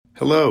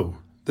Hello,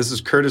 this is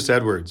Curtis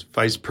Edwards,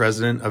 Vice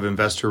President of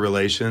Investor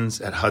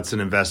Relations at Hudson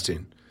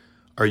Investing.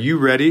 Are you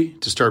ready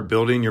to start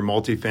building your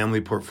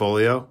multifamily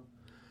portfolio?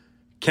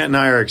 Kent and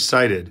I are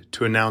excited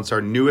to announce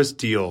our newest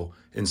deal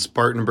in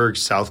Spartanburg,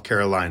 South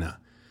Carolina.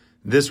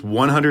 This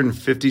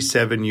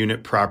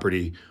 157-unit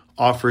property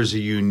offers a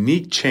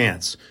unique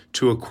chance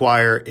to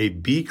acquire a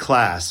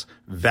B-class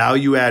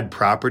value-add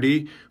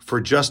property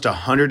for just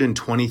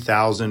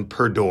 $120,000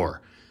 per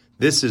door.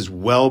 This is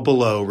well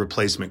below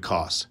replacement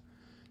cost.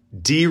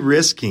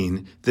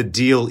 De-risking the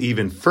deal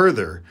even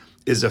further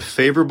is a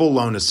favorable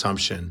loan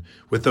assumption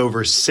with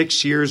over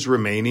 6 years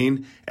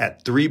remaining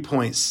at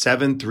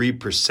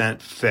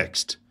 3.73%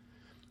 fixed.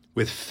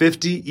 With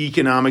 50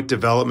 economic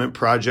development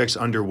projects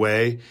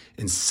underway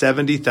and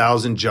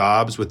 70,000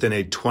 jobs within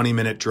a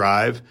 20-minute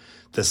drive,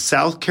 the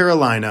South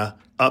Carolina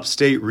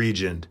upstate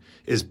region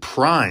is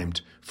primed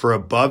for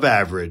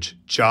above-average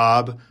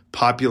job,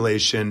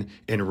 population,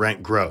 and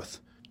rent growth.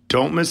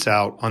 Don't miss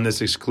out on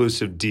this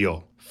exclusive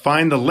deal.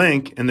 Find the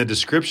link in the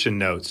description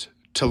notes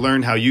to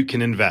learn how you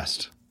can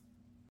invest.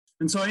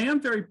 And so I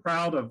am very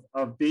proud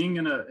of being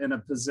in a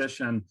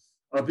position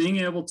of being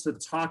able to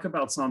talk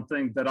about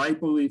something that I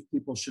believe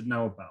people should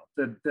know about,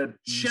 that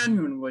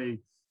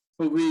genuinely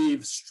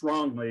believe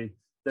strongly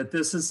that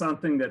this is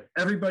something that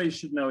everybody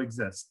should know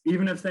exists.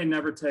 Even if they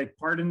never take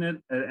part in it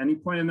at any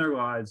point in their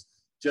lives,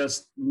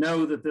 just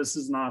know that this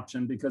is an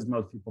option because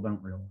most people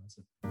don't realize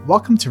it.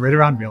 Welcome to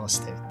Ritter on Real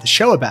Estate, the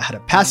show about how to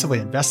passively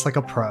invest like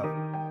a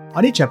pro.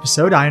 On each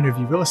episode, I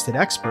interview real estate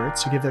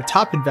experts who give their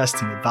top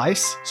investing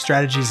advice,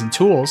 strategies, and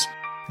tools,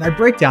 and I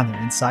break down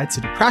their insights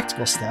into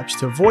practical steps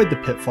to avoid the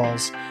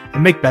pitfalls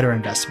and make better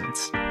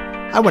investments.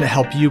 I want to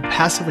help you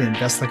passively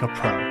invest like a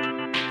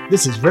pro.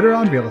 This is Ritter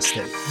on Real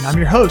Estate, and I'm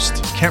your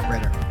host, Kent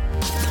Ritter.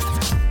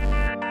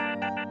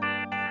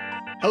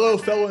 Hello,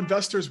 fellow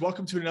investors.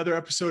 Welcome to another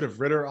episode of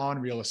Ritter on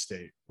Real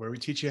Estate, where we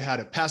teach you how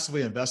to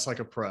passively invest like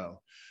a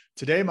pro.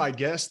 Today, my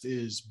guest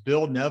is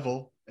Bill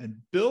Neville. And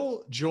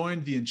Bill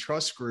joined the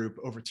Entrust Group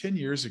over 10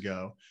 years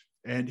ago,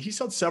 and he's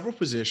held several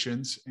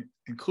positions,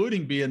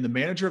 including being the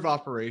manager of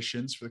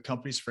operations for the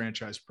company's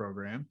franchise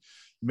program,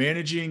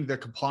 managing the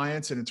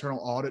compliance and internal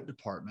audit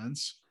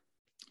departments,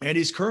 and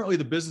he's currently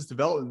the business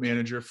development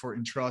manager for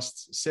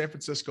Entrust's San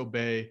Francisco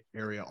Bay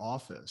Area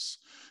office.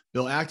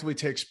 Bill actively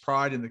takes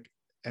pride in the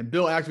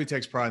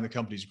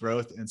company's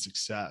growth and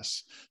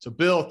success. So,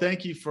 Bill,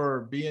 thank you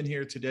for being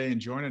here today and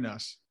joining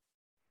us.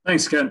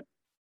 Thanks, Ken.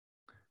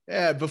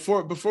 Yeah,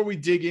 before we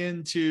dig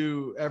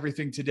into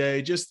everything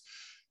today, just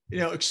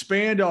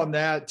expand on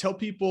that. Tell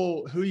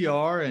people who you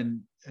are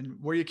and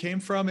where you came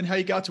from and how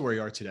you got to where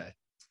you are today.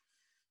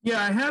 Yeah,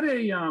 I had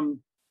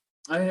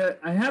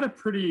a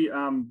pretty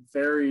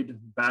varied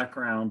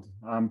background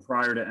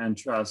prior to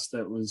Entrust.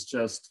 It was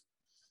just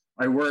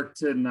I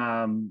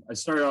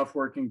started off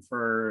working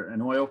for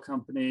an oil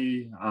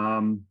company,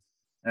 and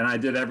I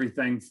did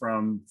everything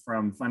from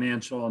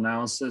financial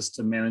analysis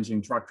to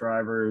managing truck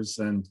drivers.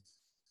 And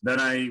then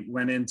I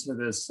went into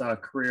this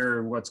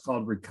career, what's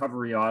called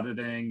recovery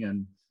auditing.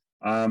 And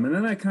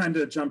then I kind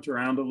of jumped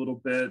around a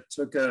little bit,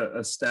 took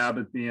a stab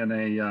at being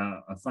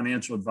a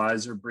financial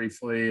advisor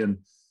briefly. And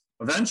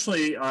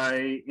eventually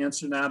I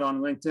answered an ad on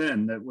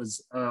LinkedIn. It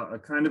was a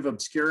kind of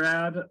obscure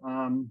ad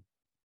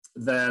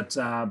but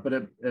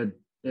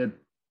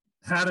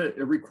it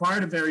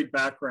required a varied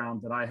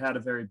background, that I had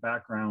a varied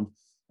background,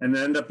 and it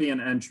ended up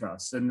being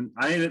Entrust. And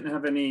I didn't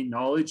have any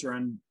knowledge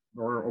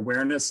or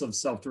awareness of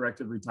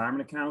self-directed retirement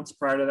accounts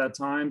prior to that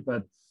time,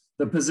 but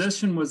the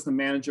position was the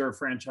manager of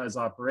franchise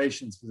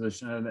operations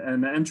position.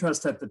 And the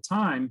Entrust at the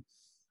time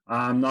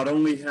not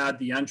only had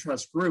the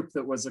Entrust Group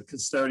that was a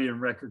custodian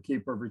record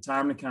keeper of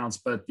retirement accounts,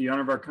 but the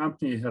owner of our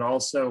company had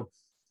also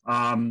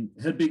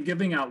had been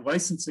giving out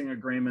licensing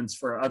agreements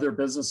for other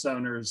business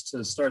owners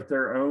to start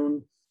their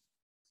own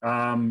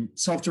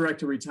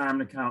self-directed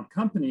retirement account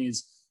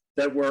companies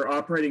that were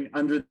operating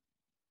under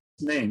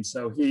name.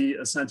 So he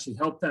essentially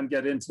helped them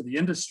get into the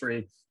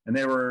industry, and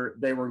they were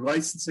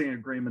licensing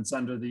agreements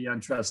under the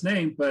Entrust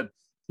name, but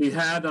he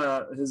had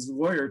his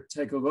lawyer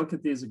take a look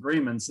at these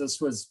agreements. This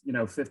was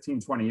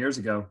 15, 20 years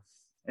ago,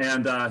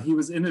 and he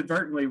was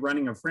inadvertently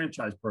running a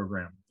franchise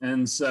program.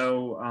 And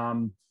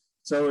so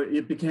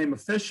it became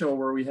official,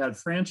 where we had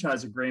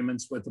franchise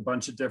agreements with a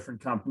bunch of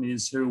different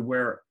companies who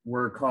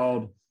were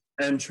called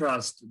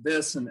Entrust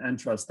this and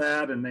Entrust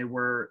that, and they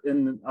were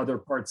in other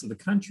parts of the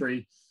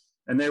country.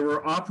 And they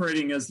were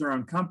operating as their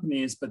own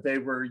companies, but they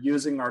were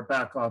using our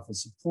back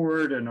office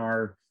support and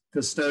our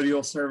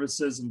custodial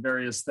services and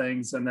various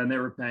things. And then they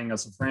were paying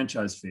us a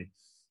franchise fee.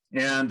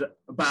 And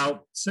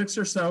about 6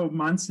 or so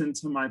months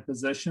into my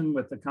position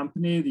with the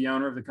company, the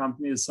owner of the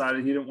company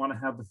decided he didn't want to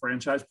have the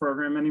franchise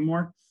program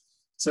anymore.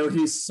 So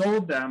he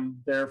sold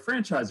them their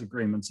franchise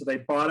agreements. So they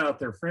bought out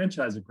their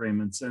franchise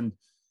agreements. And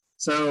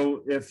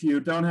so if you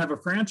don't have a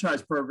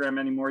franchise program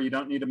anymore, you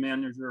don't need a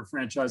manager of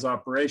franchise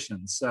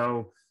operations.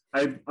 So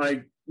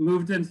I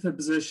moved into the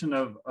position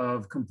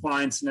of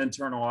compliance and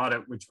internal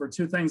audit, which were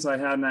two things I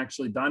hadn't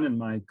actually done in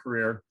my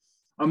career.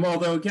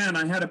 Although, again,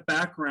 I had a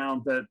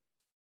background that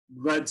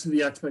led to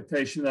the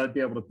expectation that I'd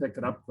be able to pick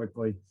it up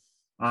quickly.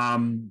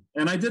 And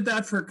I did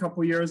that for a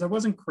couple of years. I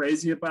wasn't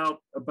crazy about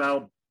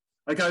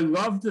like, I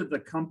loved the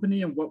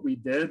company and what we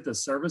did, the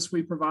service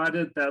we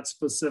provided. That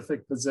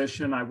specific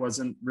position I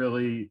wasn't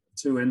really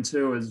too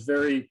into. It was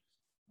very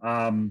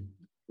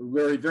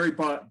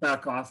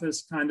back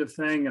office kind of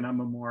thing. And I'm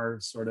a more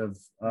sort of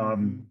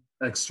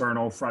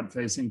external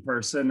front-facing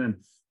person. And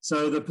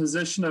so the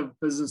position of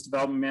business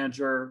development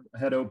manager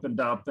had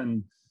opened up,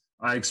 and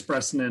I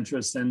expressed an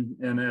interest in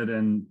it.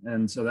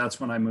 And so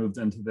that's when I moved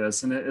into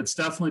this. And it's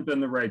definitely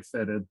been the right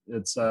fit.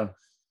 It's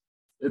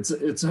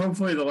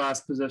hopefully the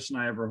last position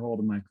I ever hold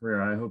in my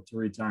career. I hope to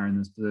retire in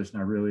this position.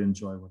 I really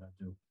enjoy what I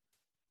do.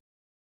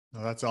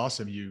 Oh, that's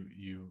awesome.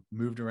 You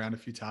moved around a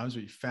few times,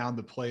 but you found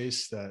the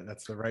place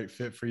that's the right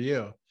fit for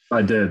you.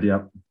 I did.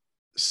 Yep.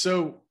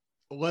 So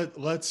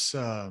let's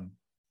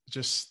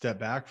just step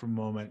back for a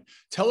moment.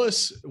 Tell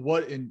us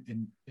what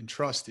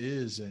Entrust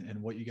is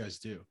and what you guys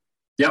do.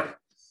 Yep.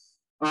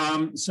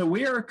 So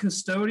we are a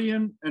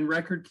custodian and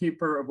record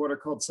keeper of what are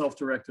called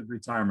self-directed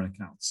retirement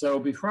accounts. So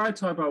before I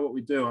talk about what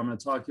we do, I'm going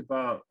to talk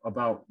about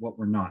what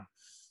we're not.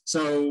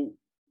 So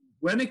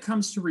when it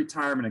comes to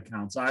retirement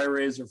accounts,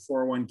 IRAs or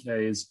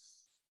 401ks,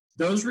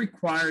 those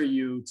require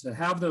you to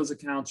have those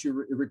accounts. It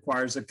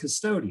requires a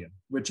custodian,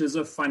 which is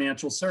a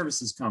financial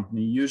services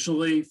company.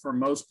 Usually for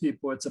most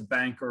people, it's a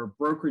bank or a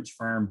brokerage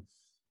firm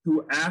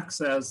who acts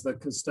as the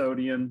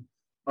custodian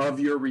of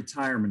your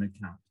retirement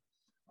account.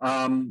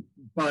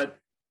 But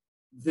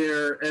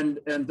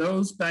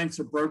those banks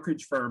or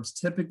brokerage firms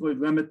typically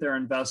limit their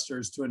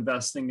investors to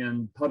investing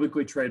in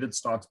publicly traded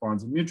stocks,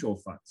 bonds, and mutual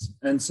funds.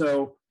 And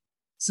so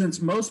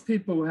since most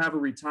people who have a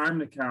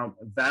retirement account,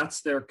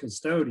 that's their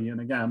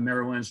custodian, again,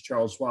 Merrill Lynch,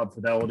 Charles Schwab,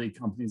 Fidelity,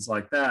 companies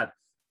like that,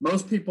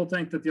 most people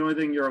think that the only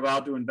thing you're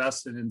allowed to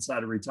invest in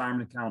inside a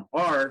retirement account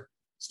are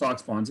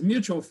stocks, bonds, and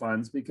mutual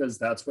funds, because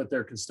that's what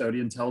their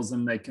custodian tells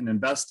them they can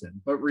invest in.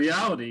 But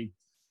reality,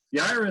 the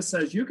IRS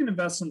says you can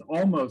invest in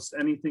almost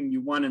anything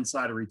you want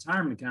inside a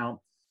retirement account,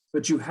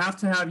 but you have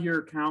to have your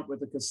account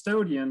with a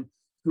custodian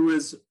who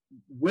is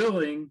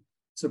willing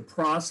to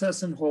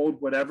process and hold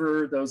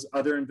whatever those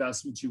other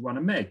investments you want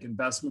to make.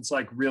 Investments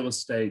like real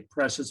estate,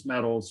 precious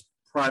metals,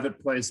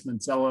 private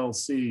placements,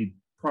 LLC,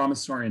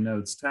 promissory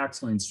notes,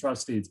 tax liens,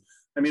 trust deeds.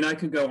 I mean, I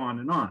could go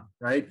on,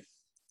 right?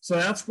 So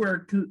that's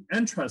where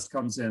Entrust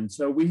comes in.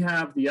 So we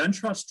have the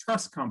Entrust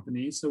Trust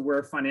Company. So we're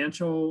a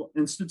financial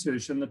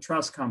institution, the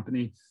trust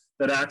company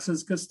that acts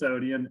as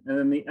custodian, and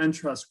then the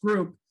Entrust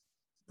Group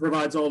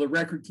provides all the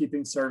record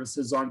keeping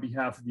services on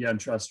behalf of the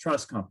Entrust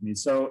Trust Company.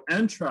 So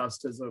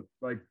Entrust is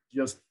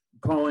just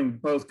calling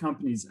both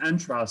companies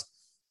Entrust,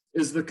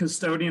 is the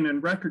custodian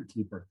and record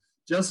keeper.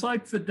 Just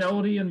like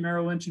Fidelity and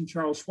Merrill Lynch and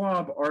Charles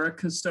Schwab are a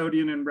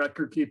custodian and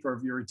record keeper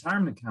of your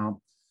retirement account,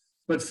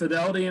 but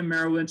Fidelity and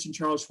Merrill Lynch and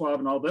Charles Schwab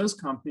and all those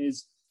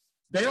companies,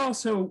 they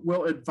also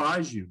will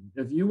advise you.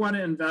 If you want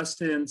to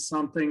invest in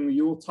something,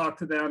 you will talk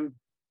to them.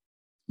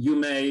 You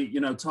may,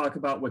 talk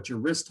about what your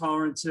risk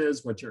tolerance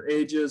is, what your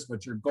age is,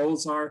 what your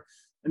goals are,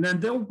 and then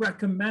they'll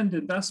recommend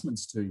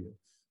investments to you.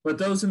 But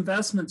those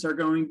investments are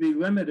going to be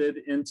limited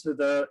into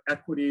the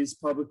equities,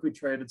 publicly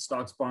traded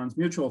stocks, bonds,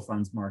 mutual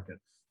funds market.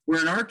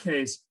 Where in our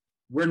case,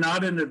 we're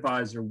not an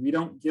advisor. We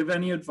don't give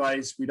any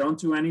advice. We don't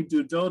do any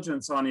due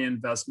diligence on the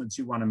investments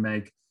you want to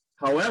make.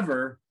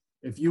 However,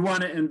 if you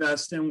want to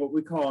invest in what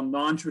we call a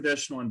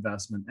non-traditional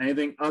investment,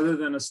 anything other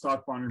than a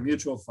stock, bond, or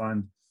mutual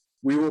fund,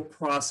 we will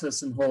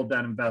process and hold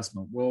that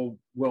investment. We'll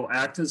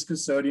act as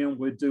custodian.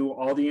 We'll do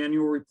all the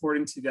annual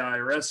reporting to the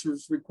IRS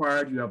as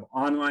required. You have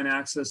online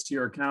access to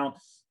your account.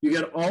 You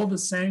get all the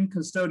same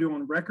custodial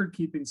and record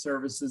keeping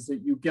services that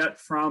you get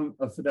from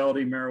a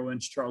Fidelity, Merrill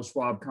Lynch, Charles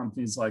Schwab,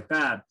 companies like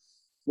that.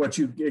 What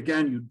you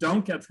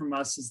don't get from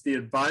us is the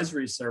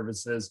advisory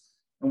services.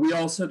 And we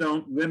also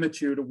don't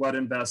limit you to what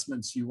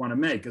investments you want to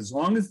make. As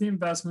long as the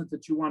investment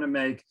that you want to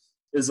make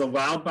is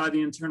allowed by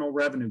the Internal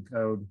Revenue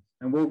Code,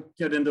 and we'll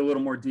get into a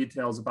little more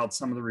details about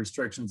some of the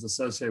restrictions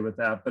associated with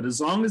that. But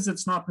as long as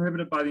it's not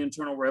prohibited by the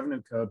Internal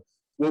Revenue Code,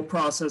 we'll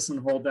process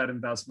and hold that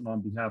investment on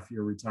behalf of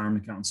your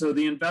retirement account. So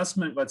the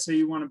investment, let's say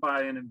you want to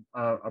buy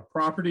a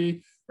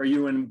property, or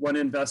you want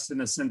to invest in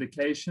a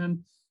syndication,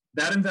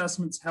 that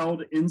investment's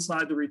held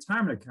inside the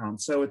retirement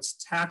account. So it's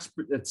tax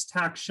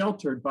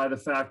sheltered by the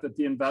fact that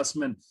the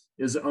investment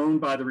is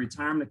owned by the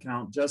retirement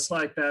account, just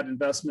like that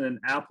investment in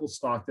Apple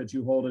stock that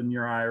you hold in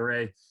your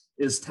IRA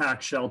is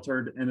tax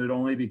sheltered, and it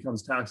only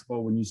becomes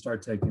taxable when you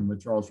start taking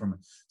withdrawals from it.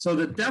 So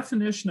the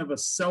definition of a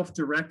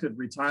self-directed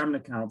retirement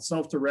account,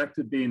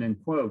 self-directed being in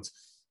quotes,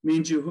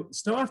 means you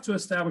still have to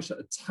establish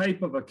a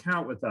type of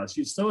account with us.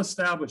 You still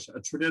establish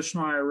a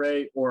traditional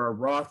IRA or a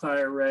Roth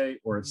IRA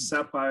or a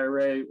SEP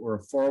IRA or a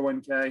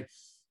 401k,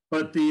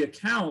 but the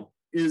account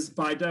is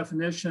by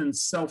definition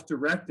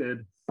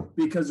self-directed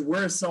because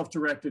we're a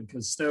self-directed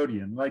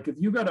custodian. Like if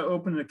you got to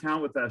open an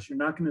account with us, you're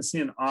not going to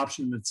see an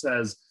option that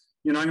says,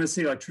 you're not going to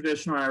see like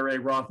traditional IRA,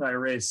 Roth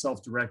IRA,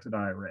 self-directed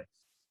IRA.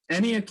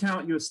 Any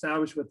account you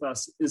establish with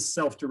us is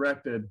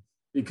self-directed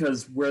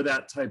because we're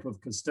that type of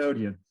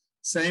custodian.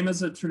 Same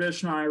as a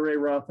traditional IRA,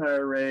 Roth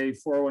IRA,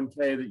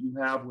 401k that you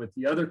have with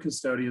the other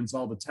custodians,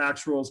 all the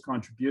tax rules,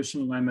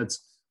 contribution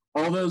limits,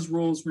 all those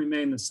rules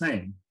remain the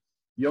same.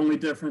 The only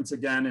difference,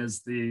 again,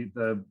 is the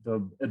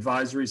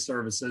advisory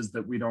services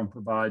that we don't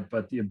provide,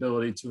 but the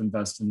ability to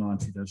invest in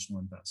non-traditional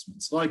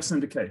investments, like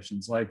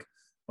syndications, like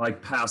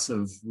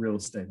passive real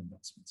estate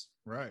investments.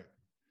 Right.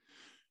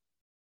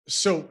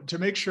 So to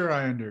make sure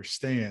I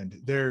understand,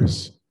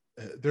 there's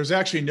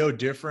actually no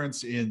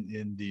difference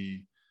in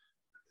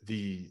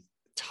the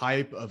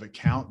type of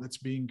account that's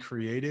being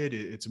created.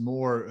 It's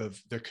more of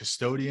the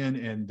custodian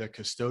and the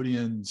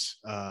custodian's,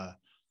 I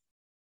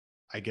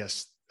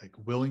guess, like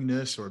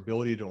willingness or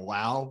ability to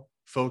allow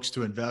folks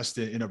to invest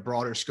in a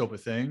broader scope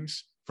of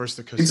things versus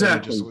the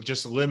custodian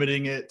just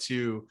limiting it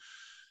to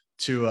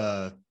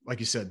like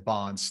you said,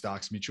 bonds,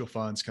 stocks, mutual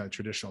funds, kind of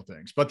traditional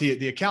things. But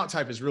the account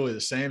type is really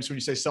the same. So when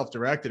you say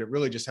self-directed, it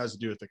really just has to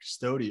do with the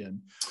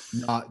custodian,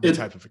 not the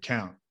type of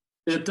account.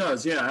 It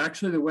does. Yeah.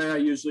 Actually, the way I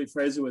usually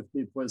phrase it with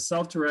people is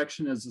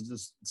self-directed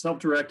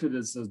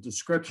is a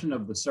description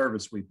of the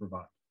service we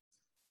provide,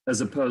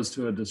 as opposed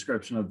to a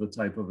description of the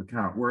type of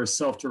account. We're a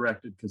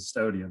self-directed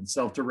custodian.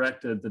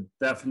 Self-directed, the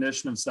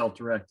definition of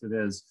self-directed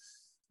is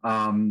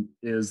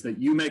that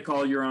you make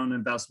all your own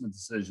investment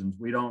decisions.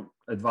 We don't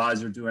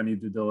advise or do any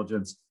due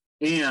diligence,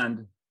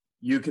 and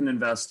you can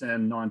invest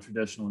in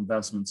non-traditional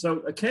investments. So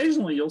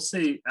occasionally you'll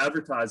see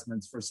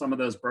advertisements for some of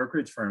those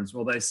brokerage firms.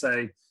 Will they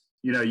say,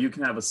 you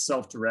can have a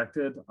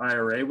self-directed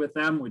IRA with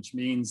them, which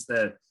means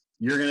that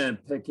you're going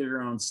to pick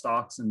your own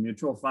stocks and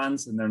mutual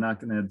funds, and they're not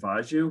going to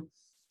advise you.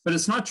 But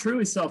it's not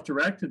truly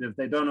self-directed if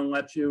they don't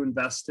let you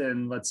invest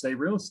in, let's say,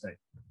 real estate.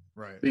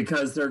 Right.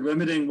 Because they're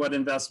limiting what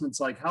investments,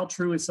 like how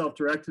truly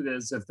self-directed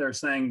is if they're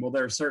saying, well,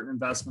 there are certain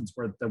investments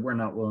that we're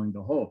not willing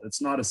to hold.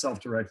 It's not a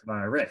self-directed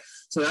IRA.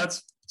 So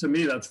to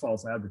me, that's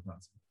false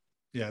advertising.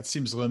 Yeah, it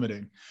seems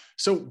limiting.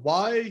 So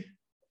why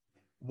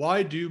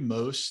do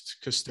most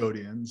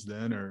custodians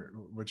then,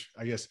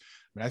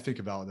 I think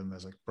about them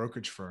as like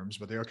brokerage firms,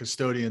 but they are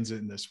custodians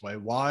in this way.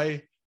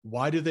 Why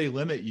do they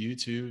limit you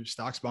to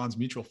stocks, bonds,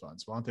 mutual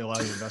funds? Why don't they allow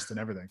you to invest in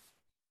everything?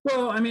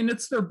 Well,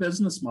 it's their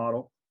business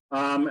model.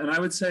 And I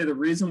would say the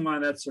reason why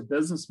that's their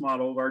business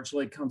model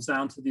largely comes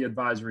down to the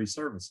advisory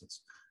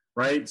services,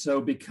 right? So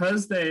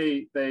because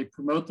they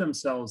promote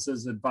themselves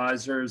as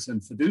advisors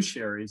and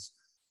fiduciaries,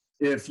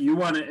 if you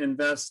want to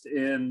invest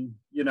in,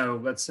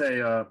 let's say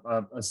a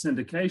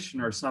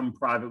syndication or some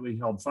privately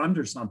held fund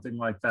or something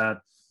like that,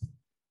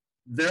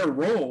 their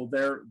role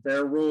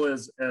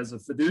is as a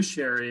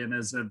fiduciary and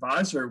as an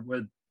advisor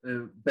would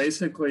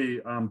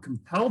basically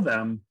compel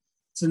them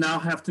to now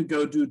have to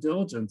go do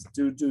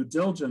due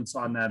diligence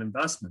on that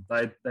investment.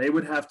 They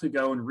would have to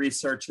go and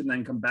research and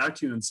then come back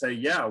to you and say,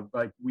 yeah,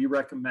 like we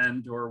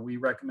recommend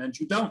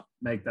you don't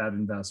make that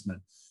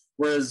investment.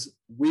 Whereas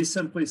we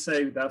simply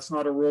say, that's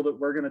not a rule that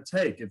we're going to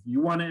take. If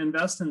you want to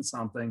invest in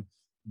something,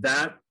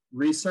 that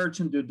research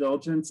and due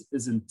diligence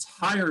is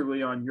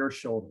entirely on your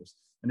shoulders.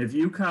 And if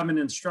you come and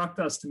instruct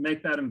us to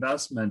make that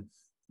investment,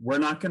 we're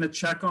not going to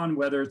check on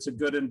whether it's a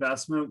good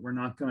investment. We're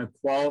not going to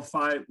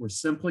qualify it. We're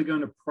simply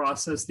going to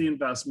process the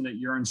investment at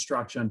your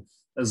instruction,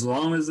 as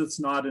long as it's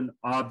not an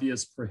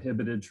obvious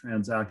prohibited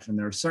transaction.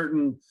 There are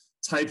certain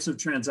types of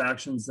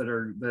transactions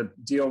that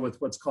deal with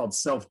what's called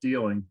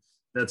self-dealing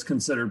that's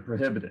considered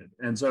prohibited.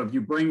 And so if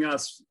you bring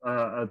us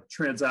a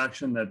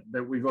transaction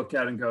that we look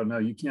at and go, no,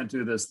 you can't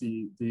do this,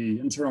 the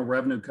Internal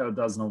Revenue Code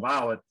doesn't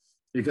allow it,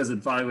 because it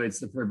violates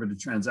the prohibited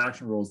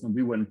transaction rules, then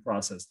we wouldn't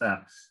process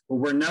that. But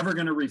we're never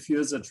going to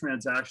refuse a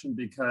transaction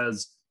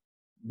because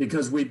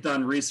we've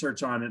done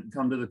research on it and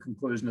come to the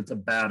conclusion it's a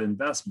bad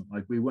investment.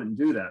 Like, we wouldn't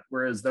do that.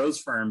 Whereas those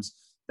firms,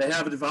 they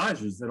have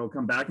advisors that'll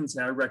come back and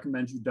say, I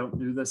recommend you don't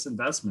do this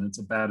investment. It's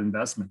a bad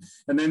investment.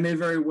 And they may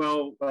very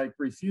well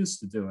refuse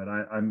to do it.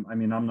 I'm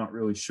not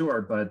really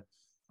sure, but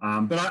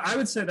I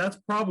would say that's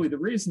probably the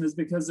reason, is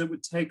because they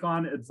would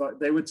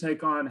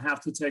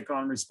have to take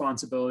on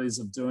responsibilities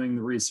of doing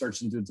the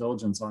research and due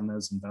diligence on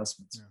those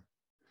investments. Yeah.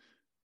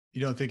 You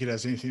don't think it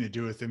has anything to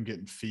do with them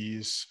getting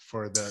fees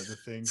for the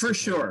things? For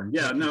sure.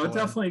 Yeah, no, it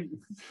definitely,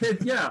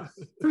 yeah,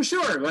 for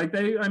sure. Like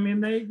they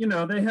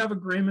have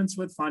agreements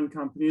with fund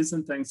companies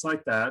and things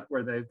like that,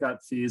 where they've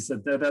got fees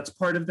that's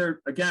part of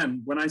their,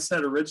 again, when I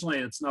said originally,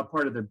 it's not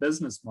part of their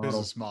business model.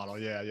 Business model.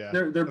 Yeah. Yeah.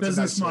 Their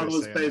business model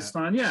is based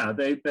on,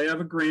 they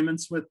have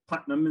agreements with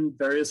Putnam and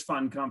various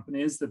fund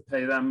companies that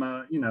pay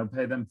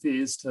them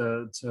fees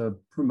to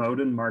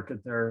promote and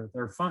market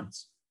their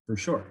funds, for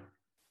sure.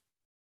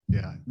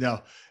 Yeah,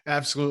 no,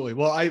 absolutely.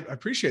 Well, I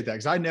appreciate that,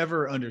 because I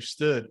never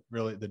understood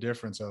really the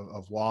difference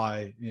of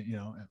why,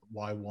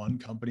 why one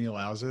company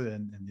allows it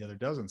and the other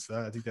doesn't. So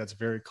I think that's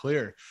very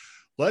clear.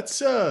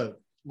 Let's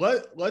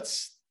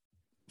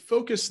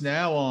focus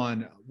now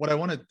on what I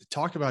want to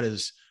talk about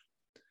is,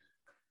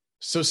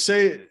 so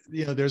say,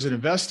 there's an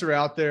investor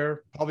out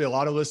there, probably a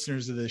lot of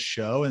listeners to this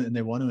show, and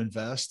they want to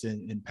invest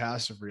in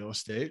passive real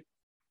estate,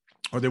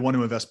 or they want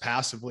to invest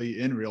passively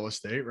in real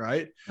estate,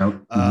 right?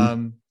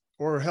 Mm-hmm.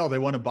 Or hell, they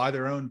want to buy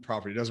their own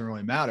property. It doesn't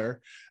really matter.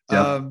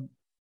 Yeah.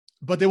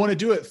 but they want to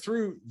do it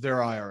through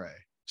their IRA.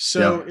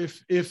 So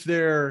if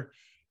they're,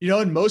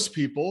 and most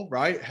people,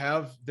 right, they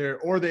have their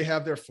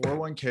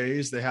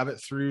 401ks, they have it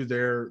through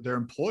their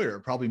employer,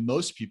 probably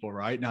most people,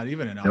 right? Not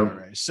even an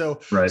IRA. So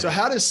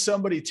how does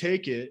somebody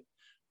take it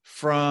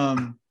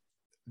from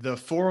the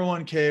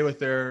 401k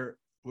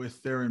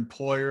with their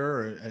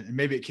employer, and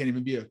maybe it can't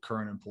even be a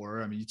current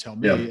employer, I mean, you tell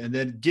me, and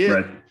then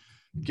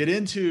get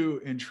into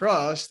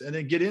Entrust, and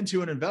then get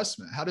into an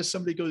investment? How does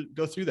somebody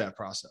go through that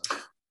process?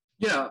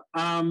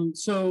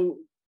 So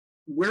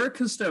we're a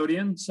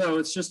custodian, so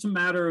it's just a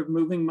matter of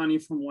moving money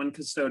from one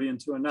custodian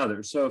to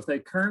another. So if they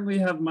currently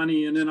have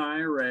money in an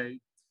IRA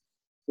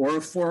or a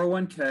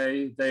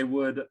 401k, they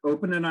would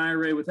open an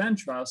IRA with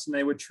Entrust, and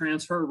they would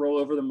transfer or roll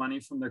over the money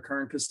from their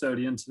current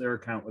custodian to their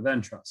account with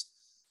Entrust.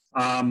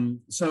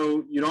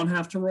 So you don't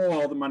have to roll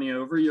all the money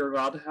over. You're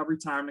allowed to have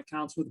retirement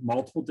accounts with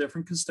multiple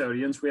different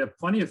custodians. We have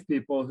plenty of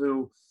people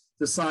who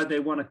decide they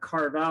want to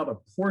carve out a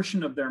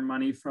portion of their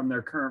money from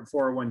their current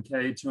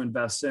 401k to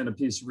invest in a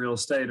piece of real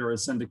estate or a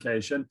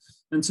syndication.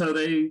 And so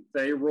they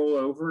roll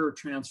over or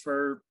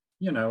transfer,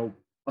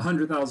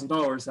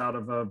 $100,000 out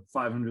of a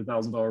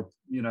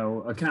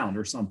 $500,000, account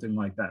or something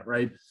like that,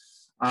 right?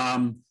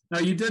 Now,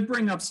 you did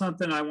bring up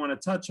something I want to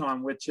touch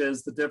on, which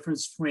is the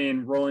difference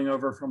between rolling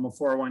over from a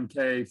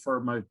 401k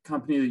from a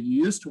company that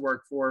you used to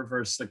work for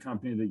versus the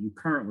company that you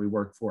currently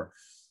work for.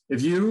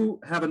 If you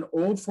have an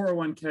old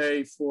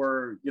 401k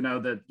for,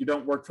 that you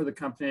don't work for the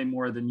company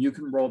anymore, then you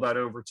can roll that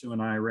over to an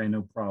IRA,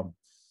 no problem.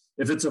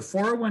 If it's a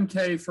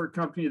 401k for a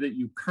company that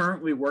you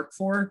currently work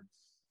for,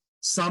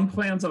 some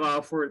plans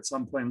allow for it,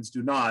 some plans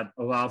do not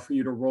allow for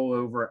you to roll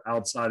over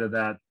outside of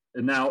that.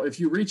 And now, if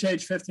you reach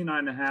age 59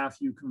 and a half,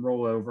 you can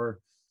roll over.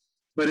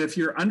 But if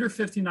you're under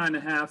 59 and a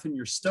half and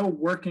you're still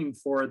working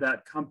for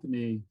that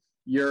company,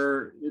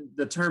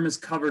 the term is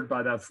covered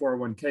by that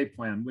 401k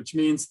plan, which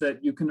means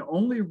that you can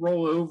only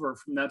roll over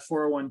from that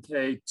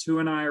 401k to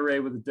an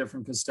IRA with a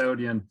different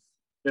custodian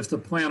if the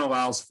plan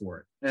allows for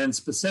it. And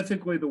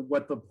specifically,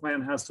 what the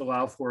plan has to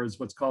allow for is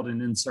what's called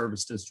an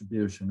in-service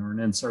distribution or an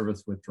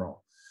in-service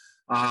withdrawal.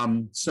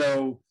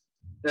 So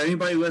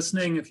anybody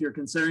listening, if you're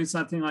considering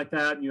something like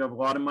that and you have a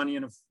lot of money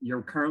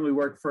you're currently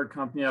working for a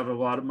company, you have a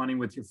lot of money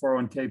with your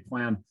 401k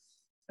plan,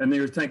 and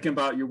you're thinking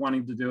about you're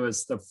wanting to do,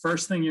 is the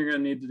first thing you're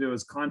going to need to do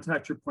is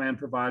contact your plan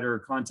provider or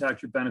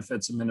contact your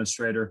benefits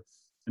administrator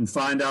and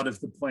find out if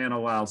the plan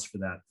allows for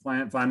that.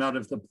 Find out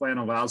if the plan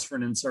allows for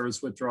an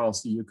in-service withdrawal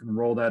so you can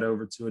roll that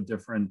over to a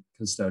different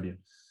custodian.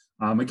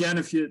 Again,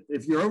 if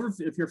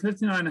you're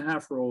 59 and a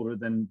half or older,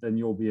 then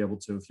you'll be able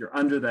to. If you're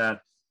under that,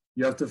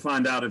 you have to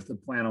find out if the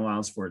plan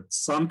allows for it.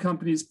 Some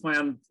companies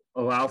plan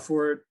allow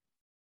for it,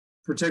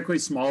 particularly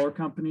smaller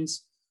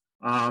companies.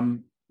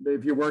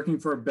 If you're working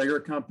for a bigger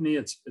company,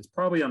 it's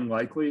probably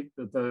unlikely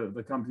that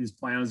the company's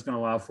plan is going to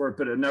allow for it,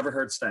 but it never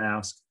hurts to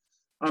ask.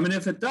 And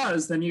if it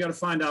does, then you got to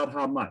find out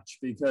how much,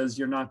 because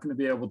you're not going to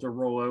be able to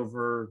roll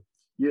over.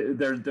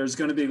 There's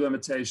going to be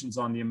limitations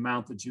on the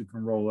amount that you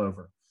can roll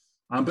over.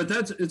 But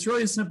it's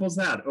really as simple as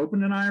that.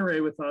 Open an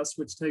IRA with us,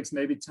 which takes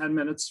maybe 10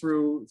 minutes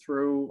through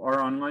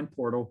our online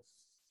portal.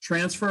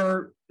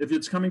 Transfer, if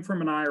it's coming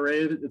from an IRA,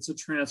 it's a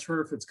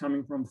transfer. If it's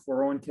coming from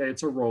 401k,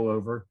 it's a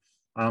rollover.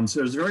 So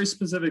there's very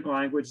specific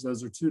language.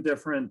 Those are two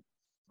different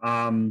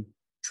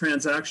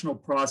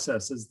transactional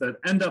processes that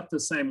end up the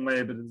same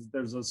way, but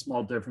there's a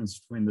small difference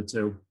between the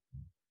two.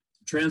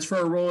 Transfer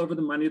or roll over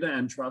the money to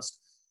Entrust,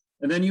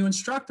 and then you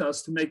instruct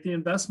us to make the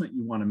investment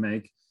you want to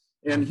make.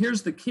 And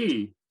here's the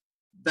key.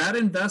 That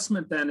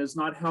investment then is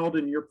not held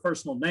in your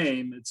personal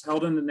name. It's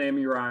held in the name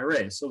of your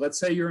IRA. So let's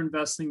say you're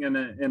investing in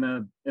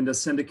a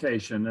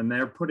syndication, and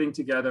they're putting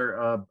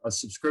together a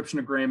subscription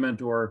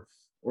agreement, or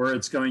you're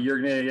going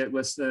to get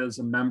listed as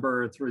a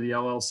member through the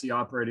LLC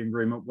operating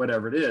agreement,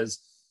 whatever it is.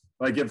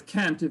 Like if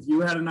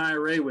you had an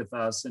IRA with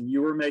us and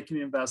you were making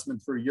an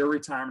investment through your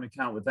retirement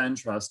account with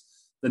Entrust,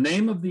 the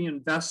name of the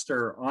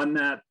investor on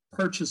that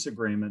purchase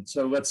agreement.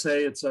 So let's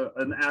say it's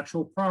an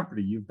actual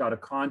property. You've got a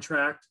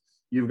contract.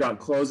 You've got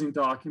closing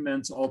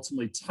documents,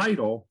 ultimately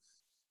title,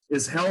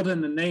 is held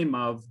in the name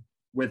of,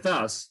 with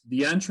us,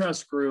 the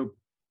Entrust Group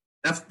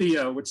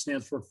FBO, which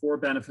stands for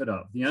benefit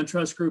of. The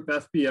Entrust Group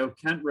FBO,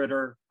 Kent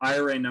Ritter,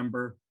 IRA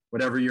number,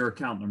 whatever your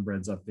account number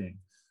ends up being.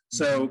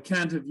 So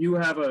Kent, if you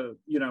have a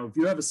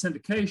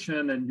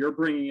syndication and you're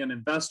bringing in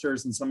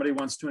investors and somebody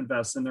wants to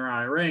invest in their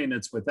IRA and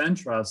it's with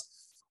Entrust,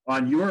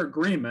 on your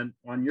agreement,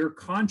 on your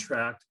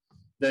contract,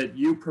 that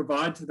you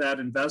provide to that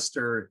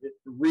investor, it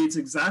reads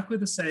exactly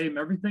the same.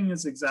 Everything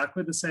is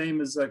exactly the same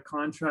as a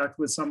contract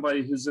with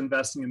somebody who's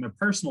investing in their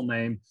personal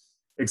name,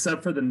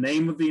 except for the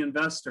name of the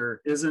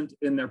investor isn't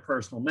in their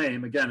personal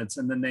name. Again, it's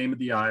in the name of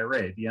the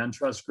IRA, the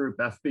Entrust Group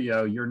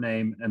FBO, your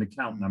name and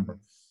account number.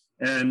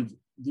 And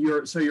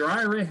your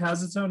IRA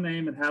has its own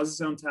name, it has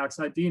its own tax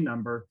ID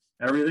number.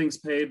 Everything's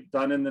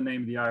done in the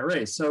name of the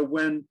IRA. So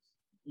when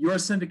your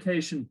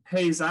syndication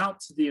pays out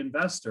to the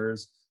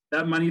investors,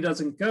 that money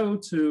doesn't go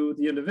to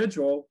the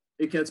individual,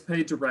 it gets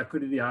paid directly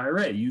to the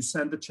IRA. You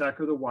send the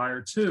check or the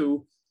wire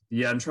to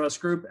the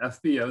Entrust Group,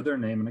 FBO, their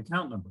name and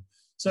account number.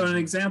 So an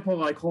example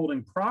like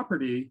holding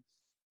property,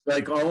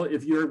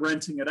 if you're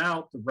renting it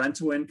out, the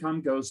rental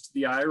income goes to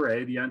the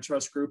IRA, the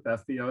entrust group,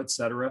 FBO, et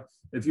cetera.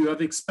 If you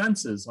have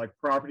expenses like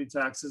property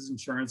taxes,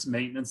 insurance,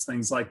 maintenance,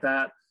 things like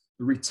that,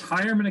 the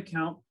retirement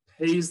account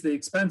pays the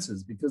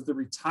expenses because the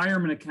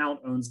retirement account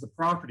owns the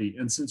property.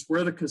 And since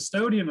we're the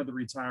custodian of the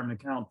retirement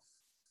account,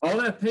 all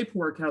that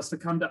paperwork has to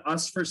come to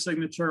us for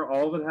signature.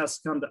 All of it has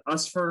to come to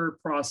us for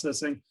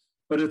processing,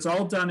 but it's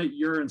all done at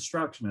your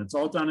instruction. It's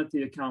all done at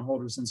the account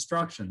holder's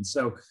instruction.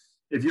 So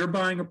if you're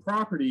buying a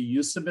property,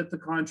 you submit the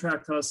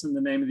contract to us in the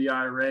name of the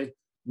IRA.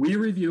 We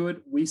review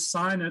it, we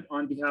sign it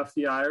on behalf of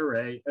the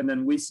IRA, and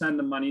then we send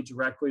the money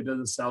directly to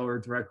the seller,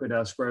 directly to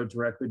escrow,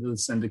 directly to the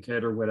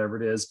syndicate, or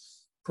whatever it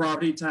is.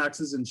 Property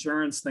taxes,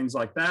 insurance, things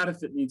like that,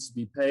 if it needs to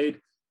be paid,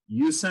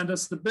 you send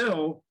us the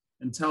bill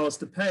and tell us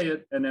to pay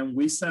it, and then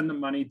we send the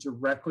money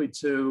directly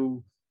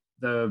to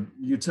the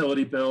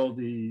utility bill,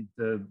 the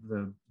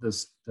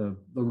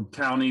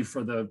county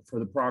for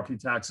the property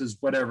taxes,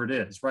 whatever it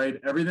is, right?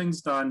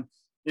 Everything's done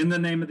in the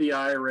name of the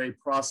IRA,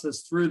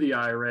 processed through the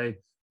IRA,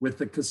 with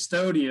the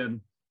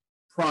custodian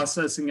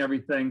processing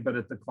everything, but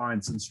at the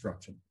client's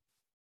instruction.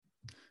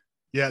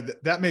 Yeah,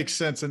 that makes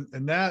sense.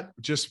 And that,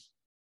 just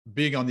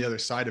being on the other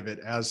side of it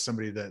as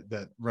somebody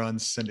that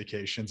runs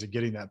syndications and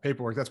getting that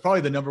paperwork, that's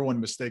probably the number one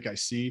mistake I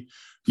see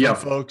from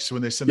folks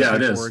when they send the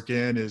paperwork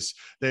in, is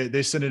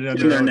they send it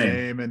under their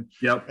name. And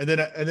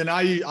then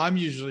I'm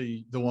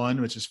usually the one,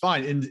 which is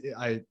fine. And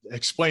I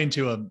explain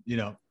to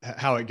them,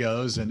 how it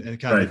goes and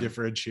kind of the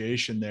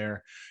differentiation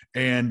there.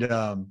 And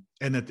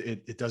that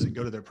it doesn't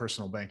go to their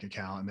personal bank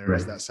account, and there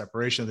is that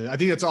separation. I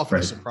think that's often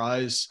a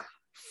surprise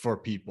for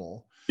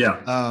people.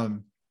 Yeah.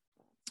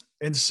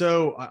 And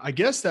so I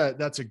guess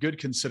that's a good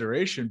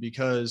consideration,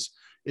 because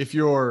if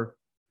you're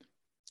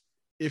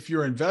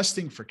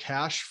investing for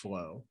cash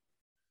flow,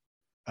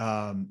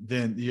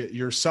 then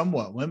you're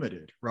somewhat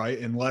limited, right?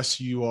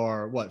 Unless you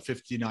are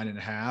 59 and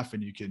a half,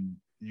 and you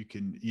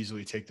can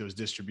easily take those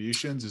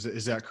distributions.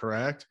 Is that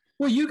correct?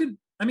 Well,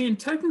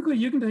 technically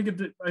you can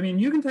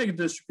take a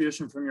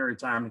distribution from your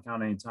retirement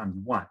account anytime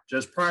you want.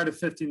 Just prior to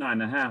 59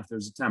 and a half,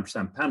 there's a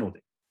 10%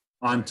 penalty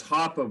on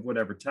top of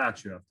whatever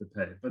tax you have to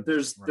pay. But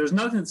there's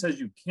nothing that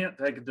says you can't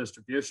take a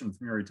distribution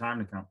from your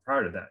retirement account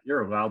prior to that.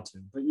 You're allowed to,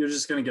 but you're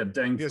just going to get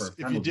dinged for a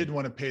penalty. If you did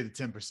want to pay the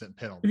 10%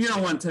 penalty. If you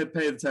don't want to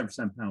pay the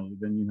 10% penalty,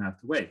 then you have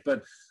to wait.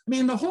 But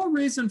the whole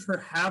reason for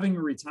having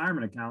a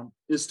retirement account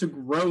is to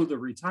grow the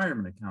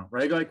retirement account,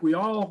 right? Like for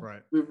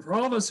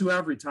all of us who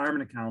have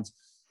retirement accounts,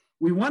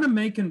 we want to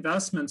make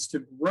investments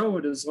to grow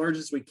it as large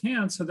as we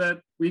can, so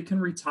that we can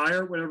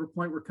retire at whatever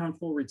point we're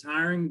comfortable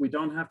retiring. We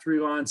don't have to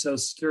rely on Social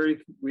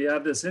Security. We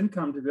have this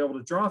income to be able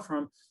to draw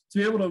from, to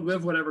be able to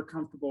live whatever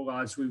comfortable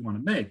lives we want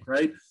to make,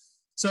 right?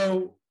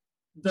 So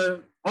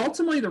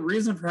ultimately the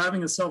reason for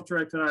having a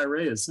self-directed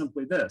IRA is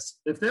simply this.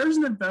 If there's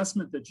an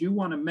investment that you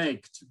want to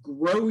make to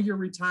grow your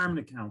retirement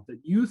account, that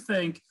you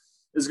think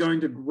is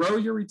going to grow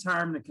your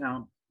retirement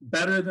account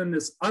better than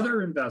this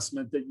other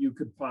investment that you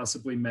could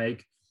possibly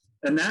make,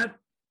 and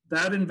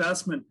that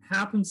investment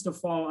happens to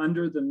fall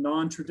under the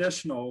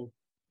non-traditional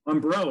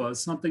umbrella,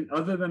 something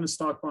other than a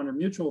stock, bond, or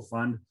mutual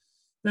fund,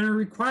 then it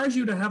requires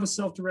you to have a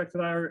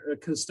self-directed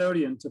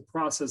custodian to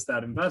process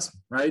that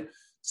investment, right?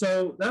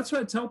 So that's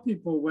what I tell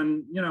people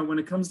when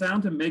it comes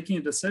down to making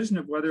a decision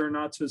of whether or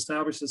not to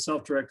establish a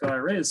self-directed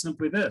IRA, is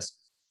simply this.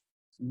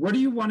 What do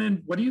you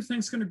think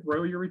is going to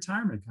grow your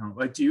retirement account?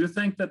 Like, do you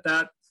think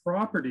that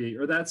property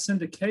or that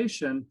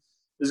syndication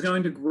is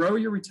going to grow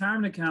your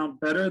retirement account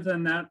better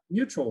than that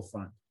mutual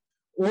fund?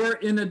 Or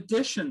in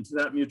addition to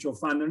that mutual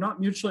fund? They're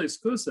not mutually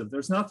exclusive.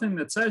 There's nothing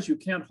that says you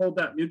can't hold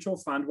that mutual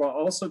fund while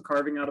also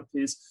carving out a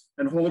piece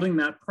and holding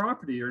that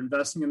property or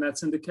investing in that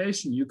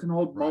syndication. You can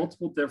hold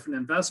multiple different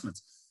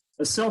investments.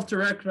 A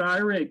self-directed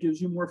IRA gives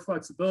you more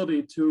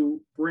flexibility to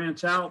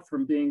branch out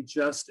from being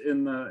just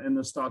in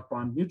the stock,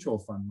 bond, mutual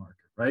fund market,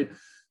 right?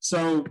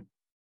 So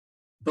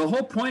the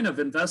whole point of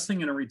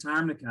investing in a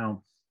retirement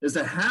account is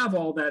to have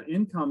all that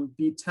income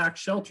be tax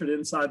sheltered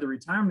inside the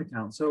retirement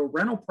account. So a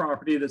rental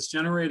property that's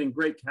generating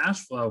great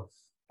cash flow,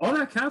 all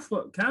that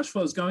cash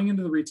flow is going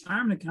into the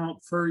retirement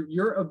account for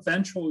your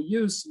eventual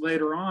use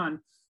later on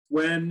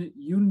when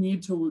you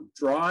need to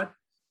draw it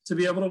to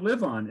be able to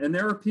live on. And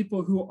there are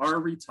people who are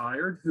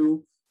retired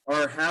who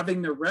are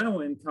having their rental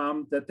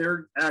income that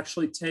they're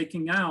actually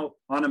taking out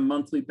on a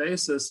monthly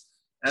basis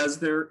as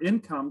their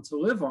income to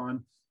live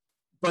on.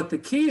 But the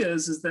key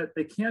is that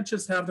they can't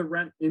just have the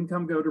rent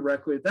income go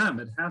directly to them.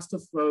 It has to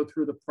flow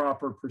through the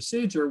proper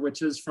procedure,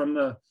 which is from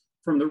the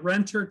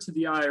renter to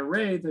the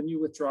IRA, then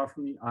you withdraw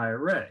from the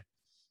IRA.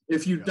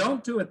 If you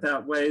don't do it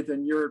that way,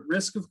 then you're at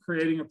risk of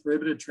creating a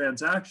prohibited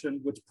transaction,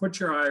 which puts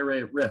your IRA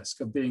at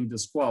risk of being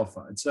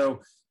disqualified.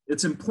 So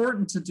it's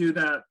important to do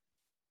that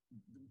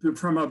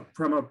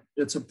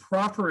it's a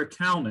proper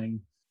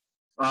accounting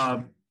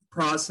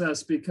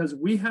process, because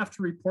we have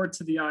to report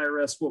to the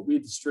IRS what we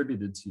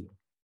distributed to you.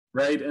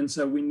 Right. And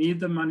so we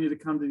need the money to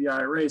come to the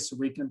IRA so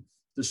we can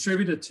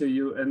distribute it to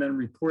you and then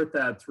report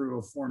that through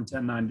a form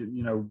 1090,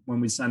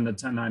 when we send the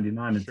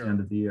 1099 at the end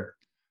of the year.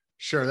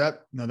 Sure.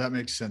 That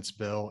makes sense,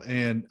 Bill.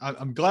 And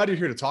I'm glad you're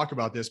here to talk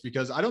about this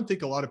because I don't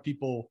think a lot of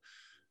people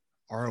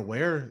are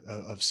aware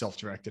of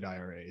self-directed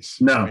IRAs.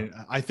 No. I mean,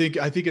 I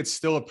think it's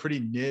still a pretty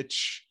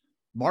niche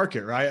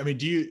market, right? I mean,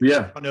 Yeah.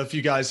 I don't know if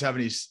you guys have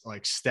any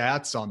like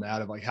stats on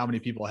that of like how many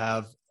people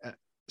have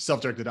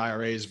self-directed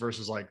IRAs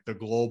versus like the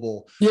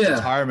global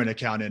retirement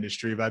account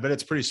industry, but I bet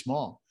it's pretty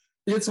small.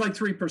 It's like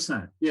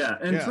 3%. Yeah.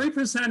 And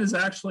 3% is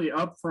actually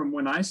up from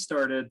when I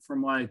started,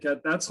 from like,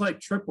 that's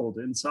like tripled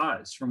in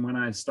size from when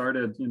I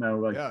started,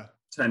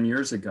 10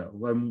 years ago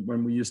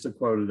when we used to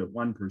quote it at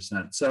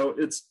 1%. So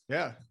it's,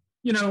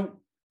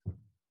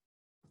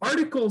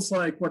 articles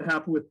like what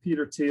happened with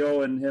Peter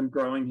Thiel and him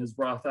growing his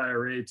Roth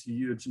IRA to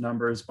huge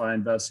numbers by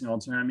investing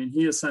alternative. I mean,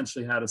 he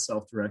essentially had a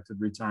self-directed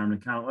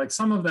retirement account. Like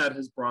some of that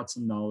has brought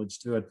some knowledge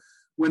to it.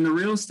 When the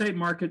real estate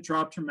market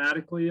dropped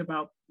dramatically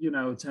about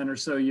 10 or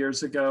so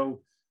years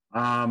ago,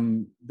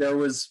 there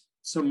was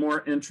some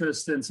more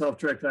interest in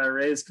self-directed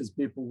IRAs because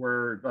people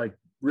were like,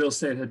 real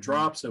estate had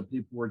dropped, so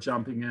people were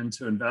jumping in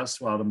to invest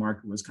while the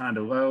market was kind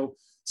of low.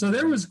 So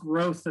there was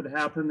growth that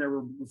happened. There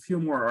were a few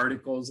more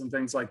articles and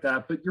things like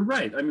that. But you're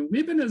right. I mean,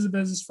 we've been as a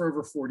business for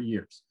over 40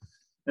 years.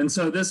 And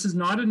so this is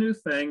not a new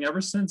thing.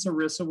 Ever since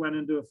ERISA went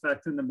into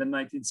effect in the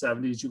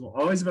mid-1970s, you've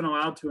always been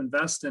allowed to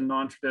invest in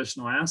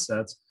non-traditional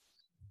assets.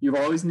 You've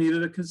always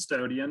needed a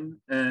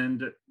custodian,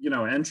 and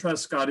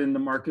Entrust got in the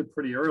market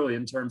pretty early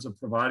in terms of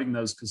providing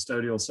those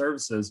custodial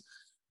services.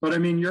 But I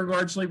mean, you're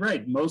largely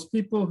right. Most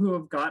people who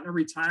have gotten a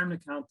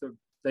retirement account,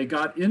 they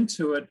got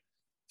into it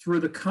through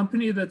the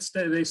company that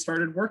they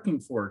started working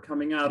for,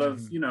 coming out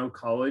of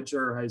college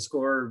or high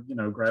school or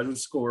graduate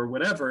school or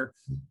whatever,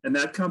 and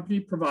that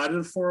company provided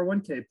a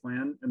 401k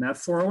plan, and that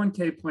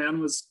 401k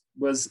plan was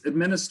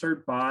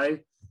administered by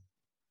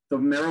the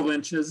Merrill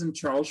Lynch's and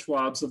Charles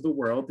Schwab's of the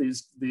world,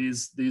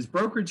 these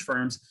brokerage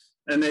firms,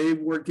 and they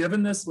were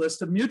given this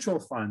list of mutual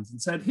funds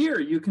and said, here,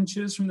 you can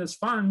choose from this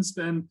funds,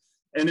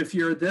 and if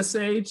you're this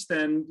age,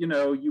 then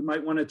you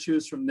might want to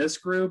choose from this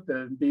group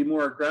and be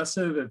more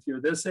aggressive. If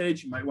you're this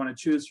age, you might want to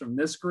choose from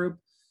this group.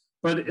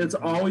 But it's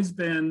always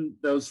been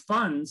those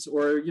funds,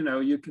 or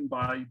you can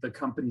buy the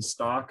company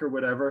stock or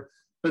whatever.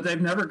 But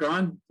they've never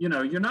gone.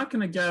 You're not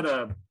going to get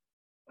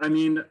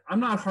I'm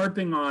not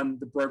harping on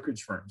the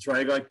brokerage firms,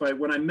 right? Like, but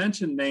when I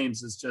mention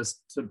names, it's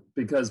just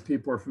because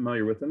people are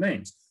familiar with the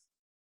names.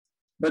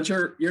 But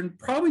you're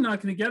probably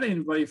not going to get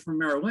anybody from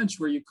Merrill Lynch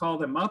where you call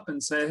them up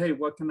and say, hey,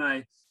 what can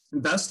I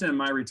invest in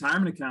my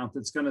retirement account,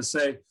 that's going to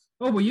say,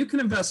 oh, well, you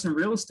can invest in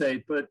real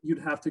estate, but you'd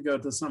have to go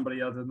to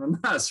somebody other than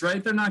us,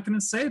 right? They're not going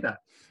to say that.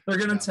 They're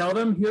going to tell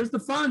them, here's the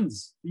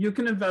funds. You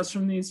can invest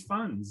from these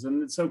funds.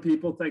 And so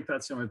people think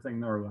that's the only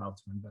thing they're allowed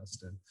to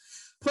invest in.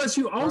 Plus,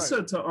 you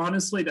also,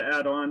 to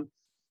add on,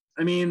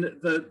 I mean,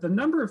 the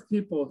number of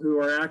people who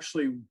are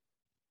actually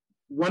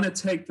want to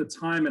take the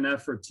time and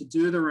effort to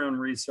do their own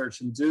research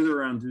and do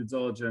their own due